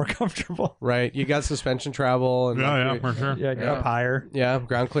 motorcycle's more comfortable. right? You got suspension travel, and Yeah, like, for sure. Yeah, Yeah. up higher. yeah,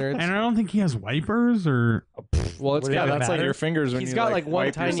 ground clearance. And I don't think he has wipers or. Well, it's Would it got even That's like matter? your fingers when he's you got like one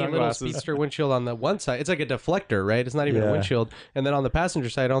wipe your tiny little sunglasses. speedster windshield on the one side. It's like a deflector, right? It's not even a Yeah. windshield. And then on the passenger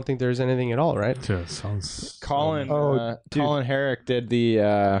side, I don't think there's anything at all, right? Just sounds. Colin, dude. Colin Herrick did the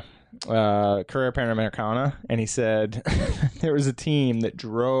Carrera Panamericana, and he said there was a team that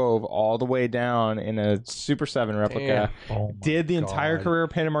drove all the way down in a Super 7 replica, Oh my did the entire God. Carrera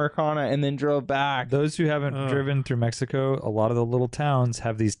Panamericana, and then drove back. Those who haven't driven through Mexico, a lot of the little towns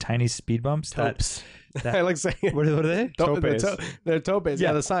have these tiny speed bumps. Topes. That- I like saying it. What are they? Topes. They're topes. Yeah,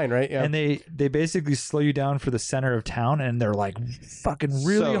 Yeah. the sign, right? Yeah. And they basically slow you down for the center of town, and they're like fucking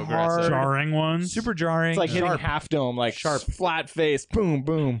really So hard, aggressive. Jarring ones. super jarring. It's like hitting sharp. half dome, like Sharp. flat face, boom,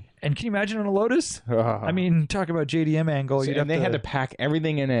 boom. And can you imagine on a Lotus? I mean, talk about JDM angle. You'd and they have had to pack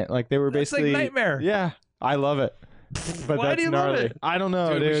everything in it. Like they were That's like basically nightmare. Yeah, I love it. But Why that's do you love gnarly. it? I don't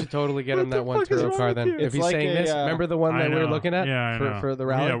know, Dude, we dude. should totally get What him the that one fuck is turbo wrong car with then. you? If It's he's like saying a, this, remember the one I that we were know. looking at Yeah, I know. for the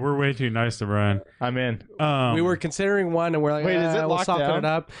rally? Yeah, we're way too nice to Brian. I'm in. We were considering one, and we're like, Wait, is it we'll locked soften down? it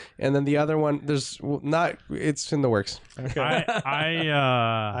up. And then the other one, it's in the works. I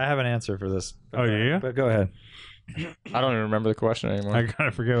I have an answer for this. Oh, do you? But go ahead. I don't even remember the question anymore. I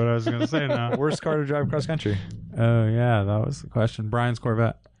gotta forget what I was gonna say now. Worst car to drive cross country. Oh yeah, that was the question. Brian's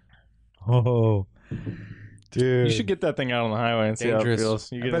Corvette. Oh, dude. You should get that thing out on the highway and see Dangerous. how it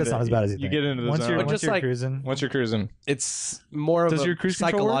feels. You I get bet it's into- not as bad as you you think. get into the once zone. you're, But once just you're like- cruising. Once you're cruising. It's more of Does a your cruise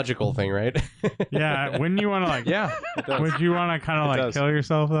control psychological thing, right? Yeah, wouldn't you want to like? Yeah. It does. Would you want to kind of It like does. kill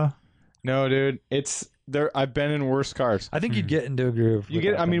yourself though? No, dude. It's there. I've been in worse cars. I think you'd get into a groove. You with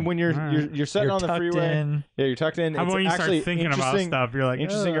get. that I mean, thing. when you're Alright. you're sitting You're on the tucked freeway. in. Yeah, you're tucked in. How It's about when you start actually thinking about interesting- stuff? You're like,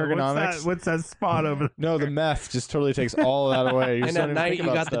 interesting "Ugh, ergonomics." What's that spot over there? No, the meth just totally takes all of that away. You're And starting at to night, think you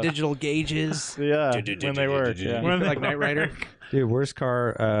about got the stuff. digital gauges. Yeah, when they work. Yeah. When like they Knight Rider. work. Dude, worst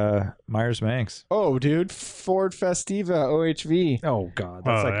car, Myers-Manx. Oh, dude, Ford Festiva OHV. Oh, God.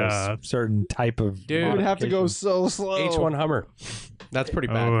 That's Oh, like yeah. a certain type of Dude, You would have to go modification. so slow. H1 Hummer. That's pretty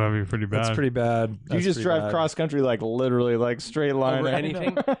bad. Oh, that'd be pretty bad. That's pretty bad. You That's just pretty drive bad. cross country like literally like straight line. Over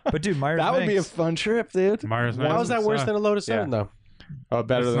anything? But, dude, Myers-Manx. That would be a fun trip, dude. Myers How is that worse than a Lotus 7 though? Oh,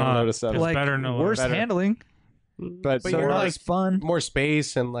 better It's than not. a Lotus 7. It's like, better than a worse better. handling. But But so you're not like as fun. more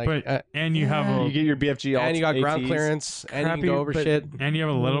space and like But and you have a you get your BFG and you got ground ATs. clearance and you Crappy, can go over but- shit. and you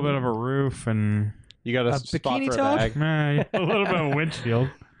have a little bit of a roof and You got a, A spot bikini for top? a bag. a little bit of windshield.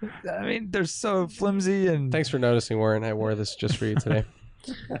 I mean, they're so flimsy and. Thanks for noticing, Warren. I wore this just for you today.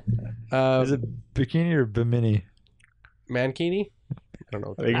 Is it bikini or bimini? Mankini? I don't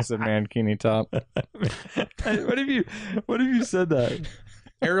know. What I that think is. it's a mankini top. What have you said that,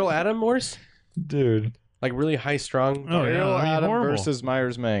 Ariel Adam Morse? dude? Like really high strung. Oh, yeah, Ariel that'd be Adam horrible. versus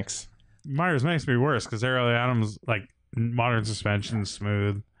Myers-Manx. Myers makes me worse because Ariel Adams like modern suspension,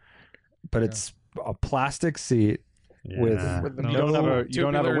 smooth. But it's a plastic seat with With the You No don't have a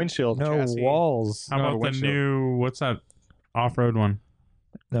tubular- windshield. no chassis. walls. How No, about the windshield. new what's that off-road one?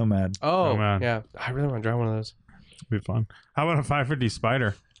 Nomad. Oh, Oh, man. yeah. I really want to drive one of those. It'd be fun. How about a 550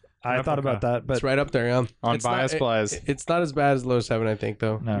 Spider? I thought about that, but It's right up there, yeah. On It's not- bias plies. It's not as bad as Lotus 7, I think,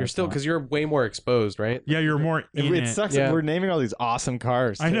 though. No, You're it's still, not. because you're way more exposed, right? Yeah, you're more in It it. sucks Yeah. that we're naming all these awesome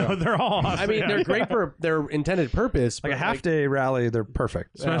cars. I know too. they're all. Awesome. I mean, yeah. they're great for their intended purpose. like a but, half day rally, they're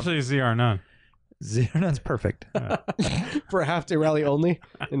perfect. especially ZR9. Xenon's perfect. for a half day rally only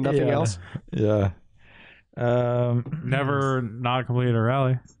and nothing Yeah. else. Yeah. Never not completed a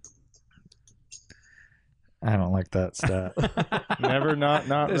rally. I don't like that stat. Never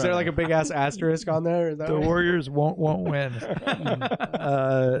not. Is there like a big ass asterisk on there? Is that The what- Warriors won't win.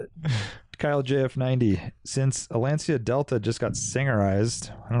 Kyle JF90. Since a Lancia Delta just got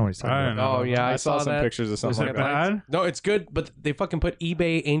singerized, I don't know what he's talking I about. don't know. Oh yeah, I saw some that. pictures of Is something it like that. bad? No, it's good, but they fucking put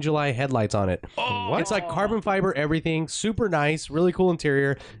eBay Angel Eye headlights on it. Oh, It's like carbon fiber, everything, super nice, really cool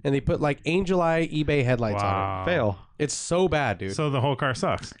interior, and they put like Angel Eye eBay headlights on Wow. Fail. it. It's so bad, dude. So the whole car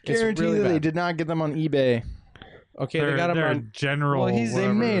sucks. It's Guarantee really that they bad. did not get them on eBay. Okay, They're, they got them they're on. general. Well, They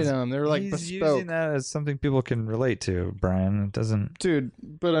whatever it made is. them. They were like He's bespoke. using that as something people can relate to, Brian. It doesn't. Dude,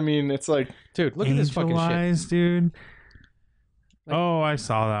 but I mean, it's like Dude, look at this fucking shit. Angel-eyes, dude. Like- Oh, I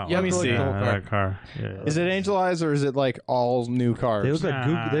saw that Yeah, one. let me see. Yeah, The whole car. that car. Yeah. is it Angel Eyes or is it like all new cars? They look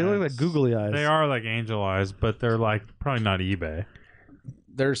like they look like googly eyes. They are like angel eyes, but they're like probably not eBay.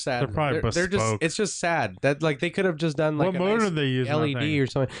 They're sad. They're probably they're just. bespoke. It's just sad that like they could have just done like what a motor nice do they use? in that LED thing? or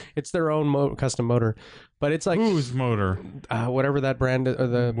something. It's their own custom motor, but it's like Whose motor? whatever that brand or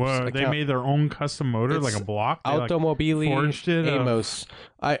the What, they account- made their own custom motor, It's like a block. They, like, Automobili forged it of Amos.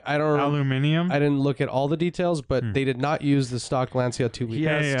 I don't know. aluminium. I didn't look at all the details, but they did not use the stock Lancia 2 He liter.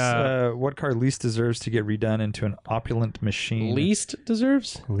 Hey, asks what car least deserves to get redone into an opulent machine. Least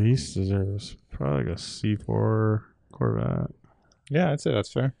deserves. Least deserves probably like a C4 Corvette. Yeah, I'd say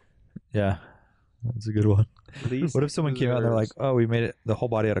that's fair. Yeah, that's a good one. Least What if someone came out and they're like, "Oh, we made it the whole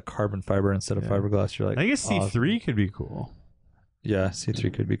body out of carbon fiber instead of Yeah. fiberglass"? You're like, I guess C3 awesome. could be cool. Yeah,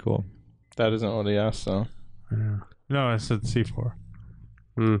 C3 could be cool. that isn't what he asked, so. Yeah. No, I said C4.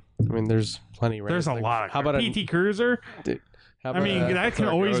 I mean, there's plenty. Right? There's a Like, lot of How cars. about a? PT Cruiser? How I about mean, a, that can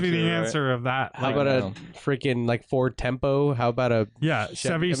our always be the go-to, right? answer of that. how Like, about I a know. freaking like Ford Tempo? How about a yeah,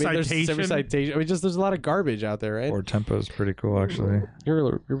 Chevy there's Citation. Chevy Citation. I mean, just there's a lot of garbage out there, right? Ford Tempo is pretty cool, actually.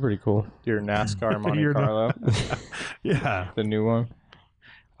 You're pretty cool. Your NASCAR Monte You're not- Carlo, Yeah. the new one.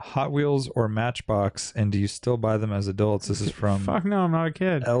 Hot Wheels or Matchbox, and do you still buy them as adults? This is from Fuck no, I'm not a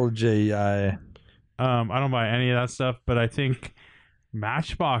kid. LJI. I don't buy any of that stuff, but I think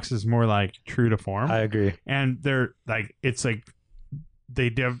Matchbox is more like true to form. I agree. And they're like, it's like they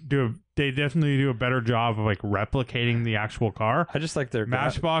definitely do a better job of like replicating the actual car. I just like their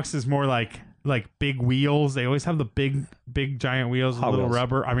Matchbox is more like big wheels. They always have the big giant wheels with Hot little Wheels.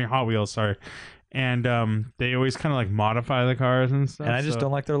 rubber. I mean Hot Wheels, sorry. And they always kind of like modify the cars and stuff. and I just so-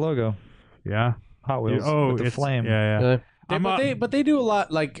 don't like their logo. Yeah. Hot Wheels with the it's flame. Yeah, yeah. Really? I'm not- But they do a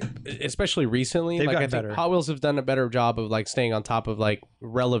lot, like especially recently. They've like I gotten think better. Hot Wheels have done a better job of like staying on top of like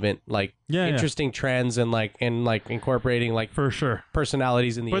relevant, like Yeah, yeah. interesting trends and like incorporating like For sure.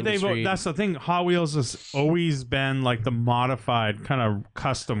 personalities in the But industry. that's the thing. Hot Wheels has always been like the modified kind of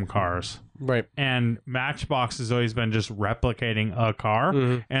custom cars. right. And Matchbox has always been just replicating a car,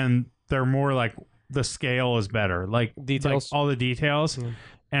 Mhm. and they're more like the scale is better, like Details. like all the details. Mhm.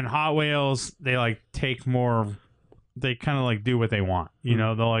 And Hot Wheels, they like take more. They kind of like do what they want, you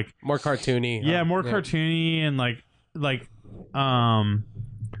know. They'll like More cartoony. yeah, huh? more cartoony and like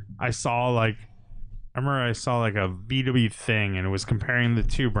I saw like I remember I saw like a VW thing, and it was comparing the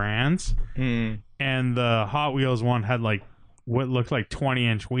two brands. Mm. And the Hot Wheels one had like what looked like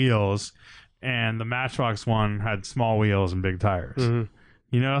 20-inch wheels, and the Matchbox one had small wheels and big tires.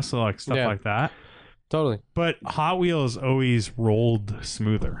 You know, so like stuff like that. Totally. But Hot Wheels always rolled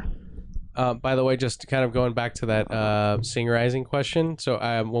smoother. By the way, just kind of going back to that singerizing question. So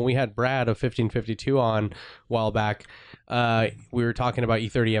when we had Brad of 1552 on a while back, we were talking about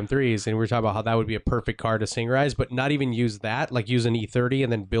E30 M3s, and we were talking about how that would be a perfect car to singerize, but not even use that, like use an E30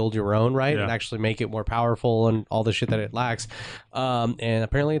 and then build your own, right? And actually make it more powerful and all the shit that it lacks. And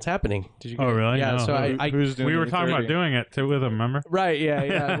apparently it's happening. Did you Oh, really? Yeah. No. So we were talking about doing it too with him, remember? Right.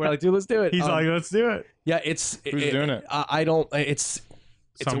 Yeah. We're like, dude, let's do it. He's like, let's do it. Yeah. Who's doing it? I don't.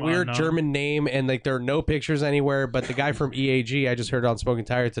 It's a weird unknown German name, and like there are no pictures anywhere. But the guy from EAG, I just heard on Smoking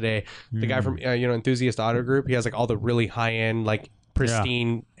Tire today. The guy from Enthusiast Auto Group, he has like all the really high end, like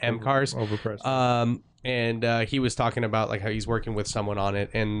pristine M cars. Overpriced. And he was talking about like how he's working with someone on it,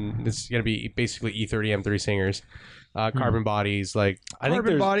 and it's gonna be basically E30 M3 singers, carbon bodies, like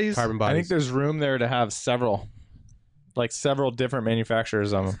Carbon bodies. carbon I think bodies. there's room there to have several different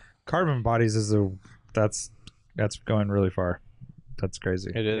manufacturers of them. Carbon bodies is that's going really far. That's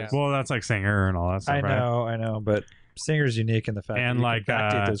crazy. It is. Well, that's like Singer and all that stuff, I right? know, but Singer's unique in the fact And that you like can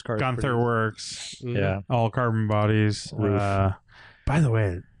backdate those cars Gunther pretty- Works, Yeah, all carbon bodies. Roof. By the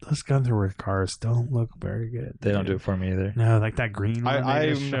way, those Gunther Works cars don't look very good. they don't do it for me either. No, like that green one. they I'm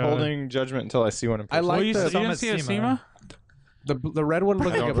just showed. holding judgment until I see one in I person. like Well, you the didn't see a SEMA? the red one looked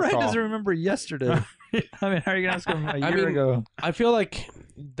I like don't a. Brad recall. doesn't remember yesterday. I mean, how are you gonna ask him a year mean, ago? I feel like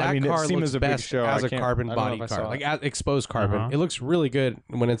that it car seems looks a big best show. as I a can't- carbon I don't know body if I car, saw like as exposed carbon. Uh-huh. It looks really good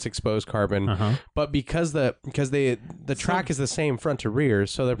when it's exposed carbon, but because the track is the same front to rear,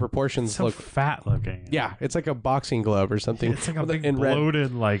 so the proportions So look. fat looking. Yeah, it's like a boxing glove or something. It's like a With big in red.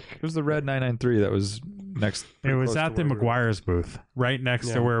 bloated like. It was the red 993 that was next. It pretty was close at to the where we were. McGuire's booth, right next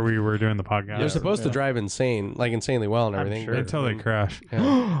Yeah. to where we were doing the podcast. They're supposed to drive insanely well and everything. sure. but- until they crash.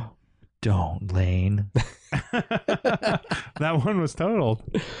 Yeah. Don't, Lane. That one was totaled.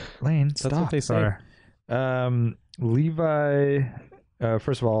 Lane, That's stop. what they say. Sorry. Levi.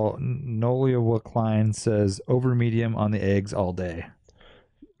 First of all, Nolia Klein says over medium on the eggs all day.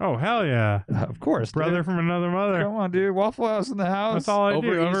 Oh hell yeah, Of course, brother dude. from another mother. Come on, dude. Waffle House in the house. That's all I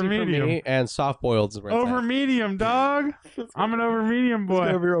do. Over easy for medium. me, and soft boiled is where it's Over at. medium, dog. I'm an over medium Let's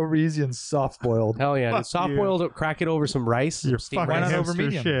boy. go over easy and soft boiled. Hell yeah, Fuck soft you. boiled. Crack it over some rice. You're steam fucking Why not rice. over hipster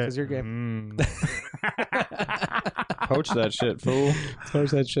medium? shit. Because you're game. Poach that shit, fool. Poach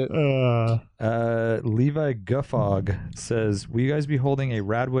that shit. Levi Guffog says, will you guys be holding a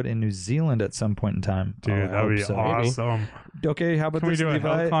Radwood in New Zealand at some point in time? Dude, Oh, I that'd be hope so. awesome. Okay, how about Can we this, do a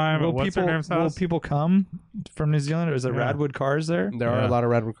Levi? hill climb at what's her name's will house? people come from New Zealand, or is there Yeah. Radwood cars there? There are a lot of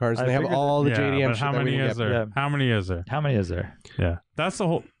Redwood cars. And I they have figured all the Yeah, JDM but shit how that we many can is get. there? Yeah. How many is there? How many is there? Yeah, that's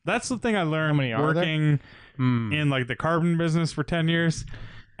the thing I learned many are there? working in like the carbon business for 10 years.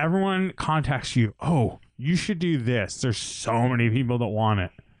 Everyone contacts you. Oh, you should do this. There's so many people that want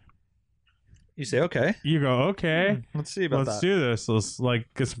it. You say, okay, You go, okay, let's see about let's that. do this. Let's like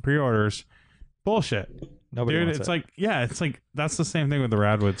get some pre-orders. Bullshit. Nobody Dude, wants it's it. like, yeah, it's like that's the same thing with the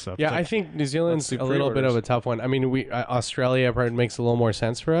Radwood stuff. Yeah, It's I like, think New Zealand's let's a do little bit pre-orders. of a tough one. I mean, we Australia probably makes a little more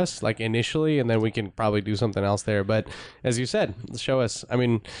sense for us, like initially, and then we can probably do something else there. But as you said, show us. I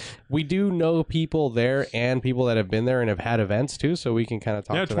mean, we do know people there and people that have been there and have had events too, so we can kind of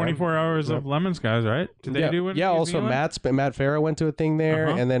talk. yeah, to 24 hours of Lemons guys, right? Did they them. do it? Yeah, in New also Zealand? Matt Farah went to a thing there,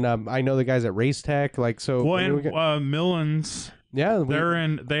 Uh-huh. and then I know the guys at Race Tech. Like so, Well, I mean, and Millens, yeah,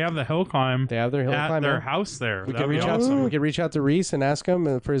 they have the hill climb they have their hill at climb. their there. house there. We That'd could be reach out. awesome. We could reach out to Reese and ask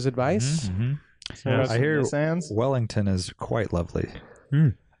him for his advice. Mhm. Yeah. I hear Sands. Wellington is quite lovely.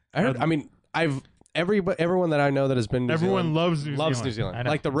 I heard. I mean, everyone that I know that has been New Everyone Zealand loves New loves Zealand. New Zealand. I know.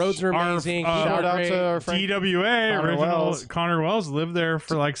 Like the roads are Our, amazing. Shout out to our friend DWA Connor original Wells. Connor Wells lived there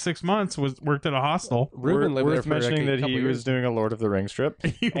for like 6 months. Worked at a hostel. Ruben lived there worth for mentioning like a that couple he years. was doing a Lord of the Rings trip.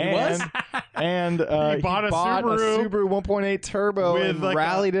 He and, and He bought a Subaru Subaru 1.8 turbo with and like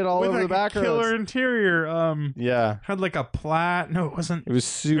rallied it all with over like the back a killer roads. interior. Yeah, Had like a plat. No, it wasn't. it was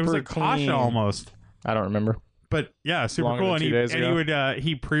super It was like clean. Tasha almost. I don't remember. But yeah, super Longer cool. than And 2 days he ago. would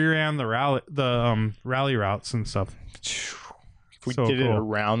he pre-ran the rally routes and stuff. If we So did it cool.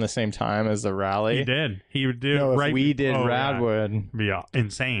 around the same time as the rally, He did. He would do No, it if right. we did oh, Radwood. Yeah,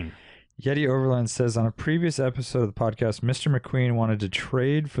 insane. Yeti Overland says, on a previous episode of the podcast, Mr. McQueen wanted to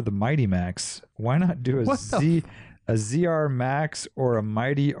trade for the Mighty Max. Why not do a ZR Max or a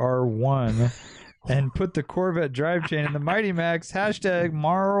Mighty R1 and put the Corvette drivetrain in the Mighty Max? Hashtag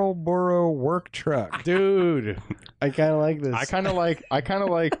Marlboro work truck. Dude, I kind of like this. I kind of like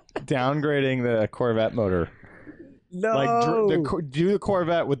downgrading the Corvette motor. No, Like do the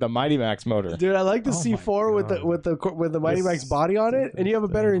Corvette with the Mighty Max motor. dude, I like the Oh my C4 with the Mighty Max body on it, and you have a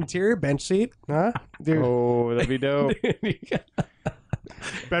better interior bench seat, huh? Dude, Oh, that'd be dope.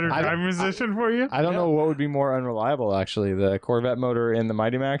 Better driving position for you. I don't know what would be more unreliable, actually, the Corvette motor in the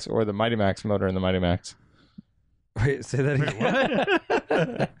Mighty Max or the Mighty Max motor in the Mighty Max. Wait, say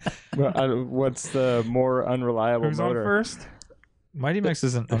that again. What's the more unreliable Who's on motor? first? Mighty Max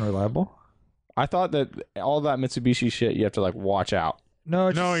isn't unreliable. I thought that all that Mitsubishi shit you have to like watch out. No,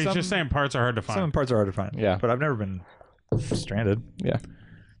 it's No, he's some, just saying parts are hard to some find. parts are hard to find. Yeah. but I've never been stranded. Yeah.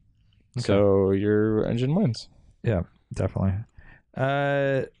 So your engine wins. Yeah, definitely.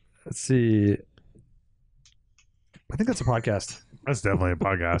 Let's see. I think that's a podcast. That's definitely a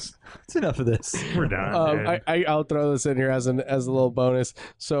podcast. That's enough of this. We're done. dude. I'll throw this in here as a little bonus.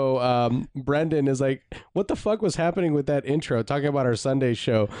 So Brendan is like, "What the fuck was happening with that intro? Talking about our Sunday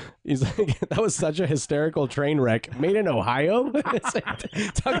show." He's like, "That was such a hysterical train wreck made in Ohio." It's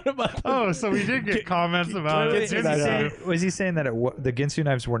like, talking about Oh, so we did get comments about it. Was he saying that the Ginsu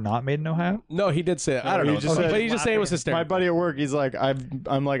knives were not made in Ohio? no, he did say it. I don't know, but he just said it was My hysterical. buddy at work, he's like,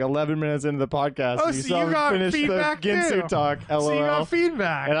 I'm like 11 minutes into the podcast. Oh, and so still you haven't got finished feedback the Ginsu too. talk. LOL. So you got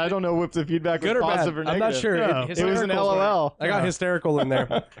feedback. And I don't know if the feedback Good was or bad? positive or I'm negative. not sure. Yeah. It was an Hysterical's LOL. I got hysterical in there.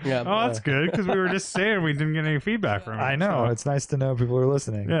 Yeah. Oh, that's good because we were just saying we didn't get any feedback from it. I know. so- It's nice to know people are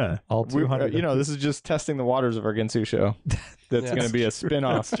listening. Yeah. All We, 200. this is just testing the waters of our Ginsu show. That's Yeah. going to be a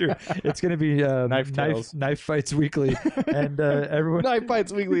spin-off. That's true. It's going to be Knife Tales. knife Fights Weekly, and everyone. Knife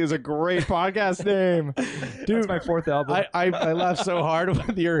Fights Weekly is a great podcast name. Dude, that's my fourth album. I laughed so hard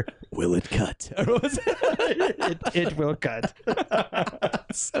with your "Will it cut?" Or what was it? it will cut.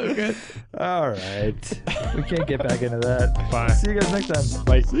 So good. All right, we can't get back into that. Bye. See you guys next time.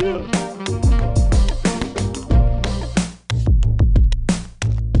 Like,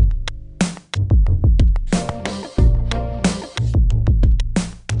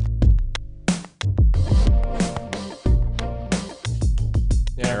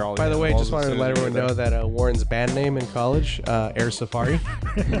 They're all By the way, animals just wanted as to soon let as you everyone get know that Warren's band name in college, Air Safari.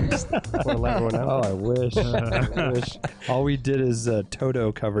 Want to let everyone know. Oh, I wish. I wish. All we did is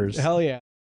Toto covers. Hell yeah.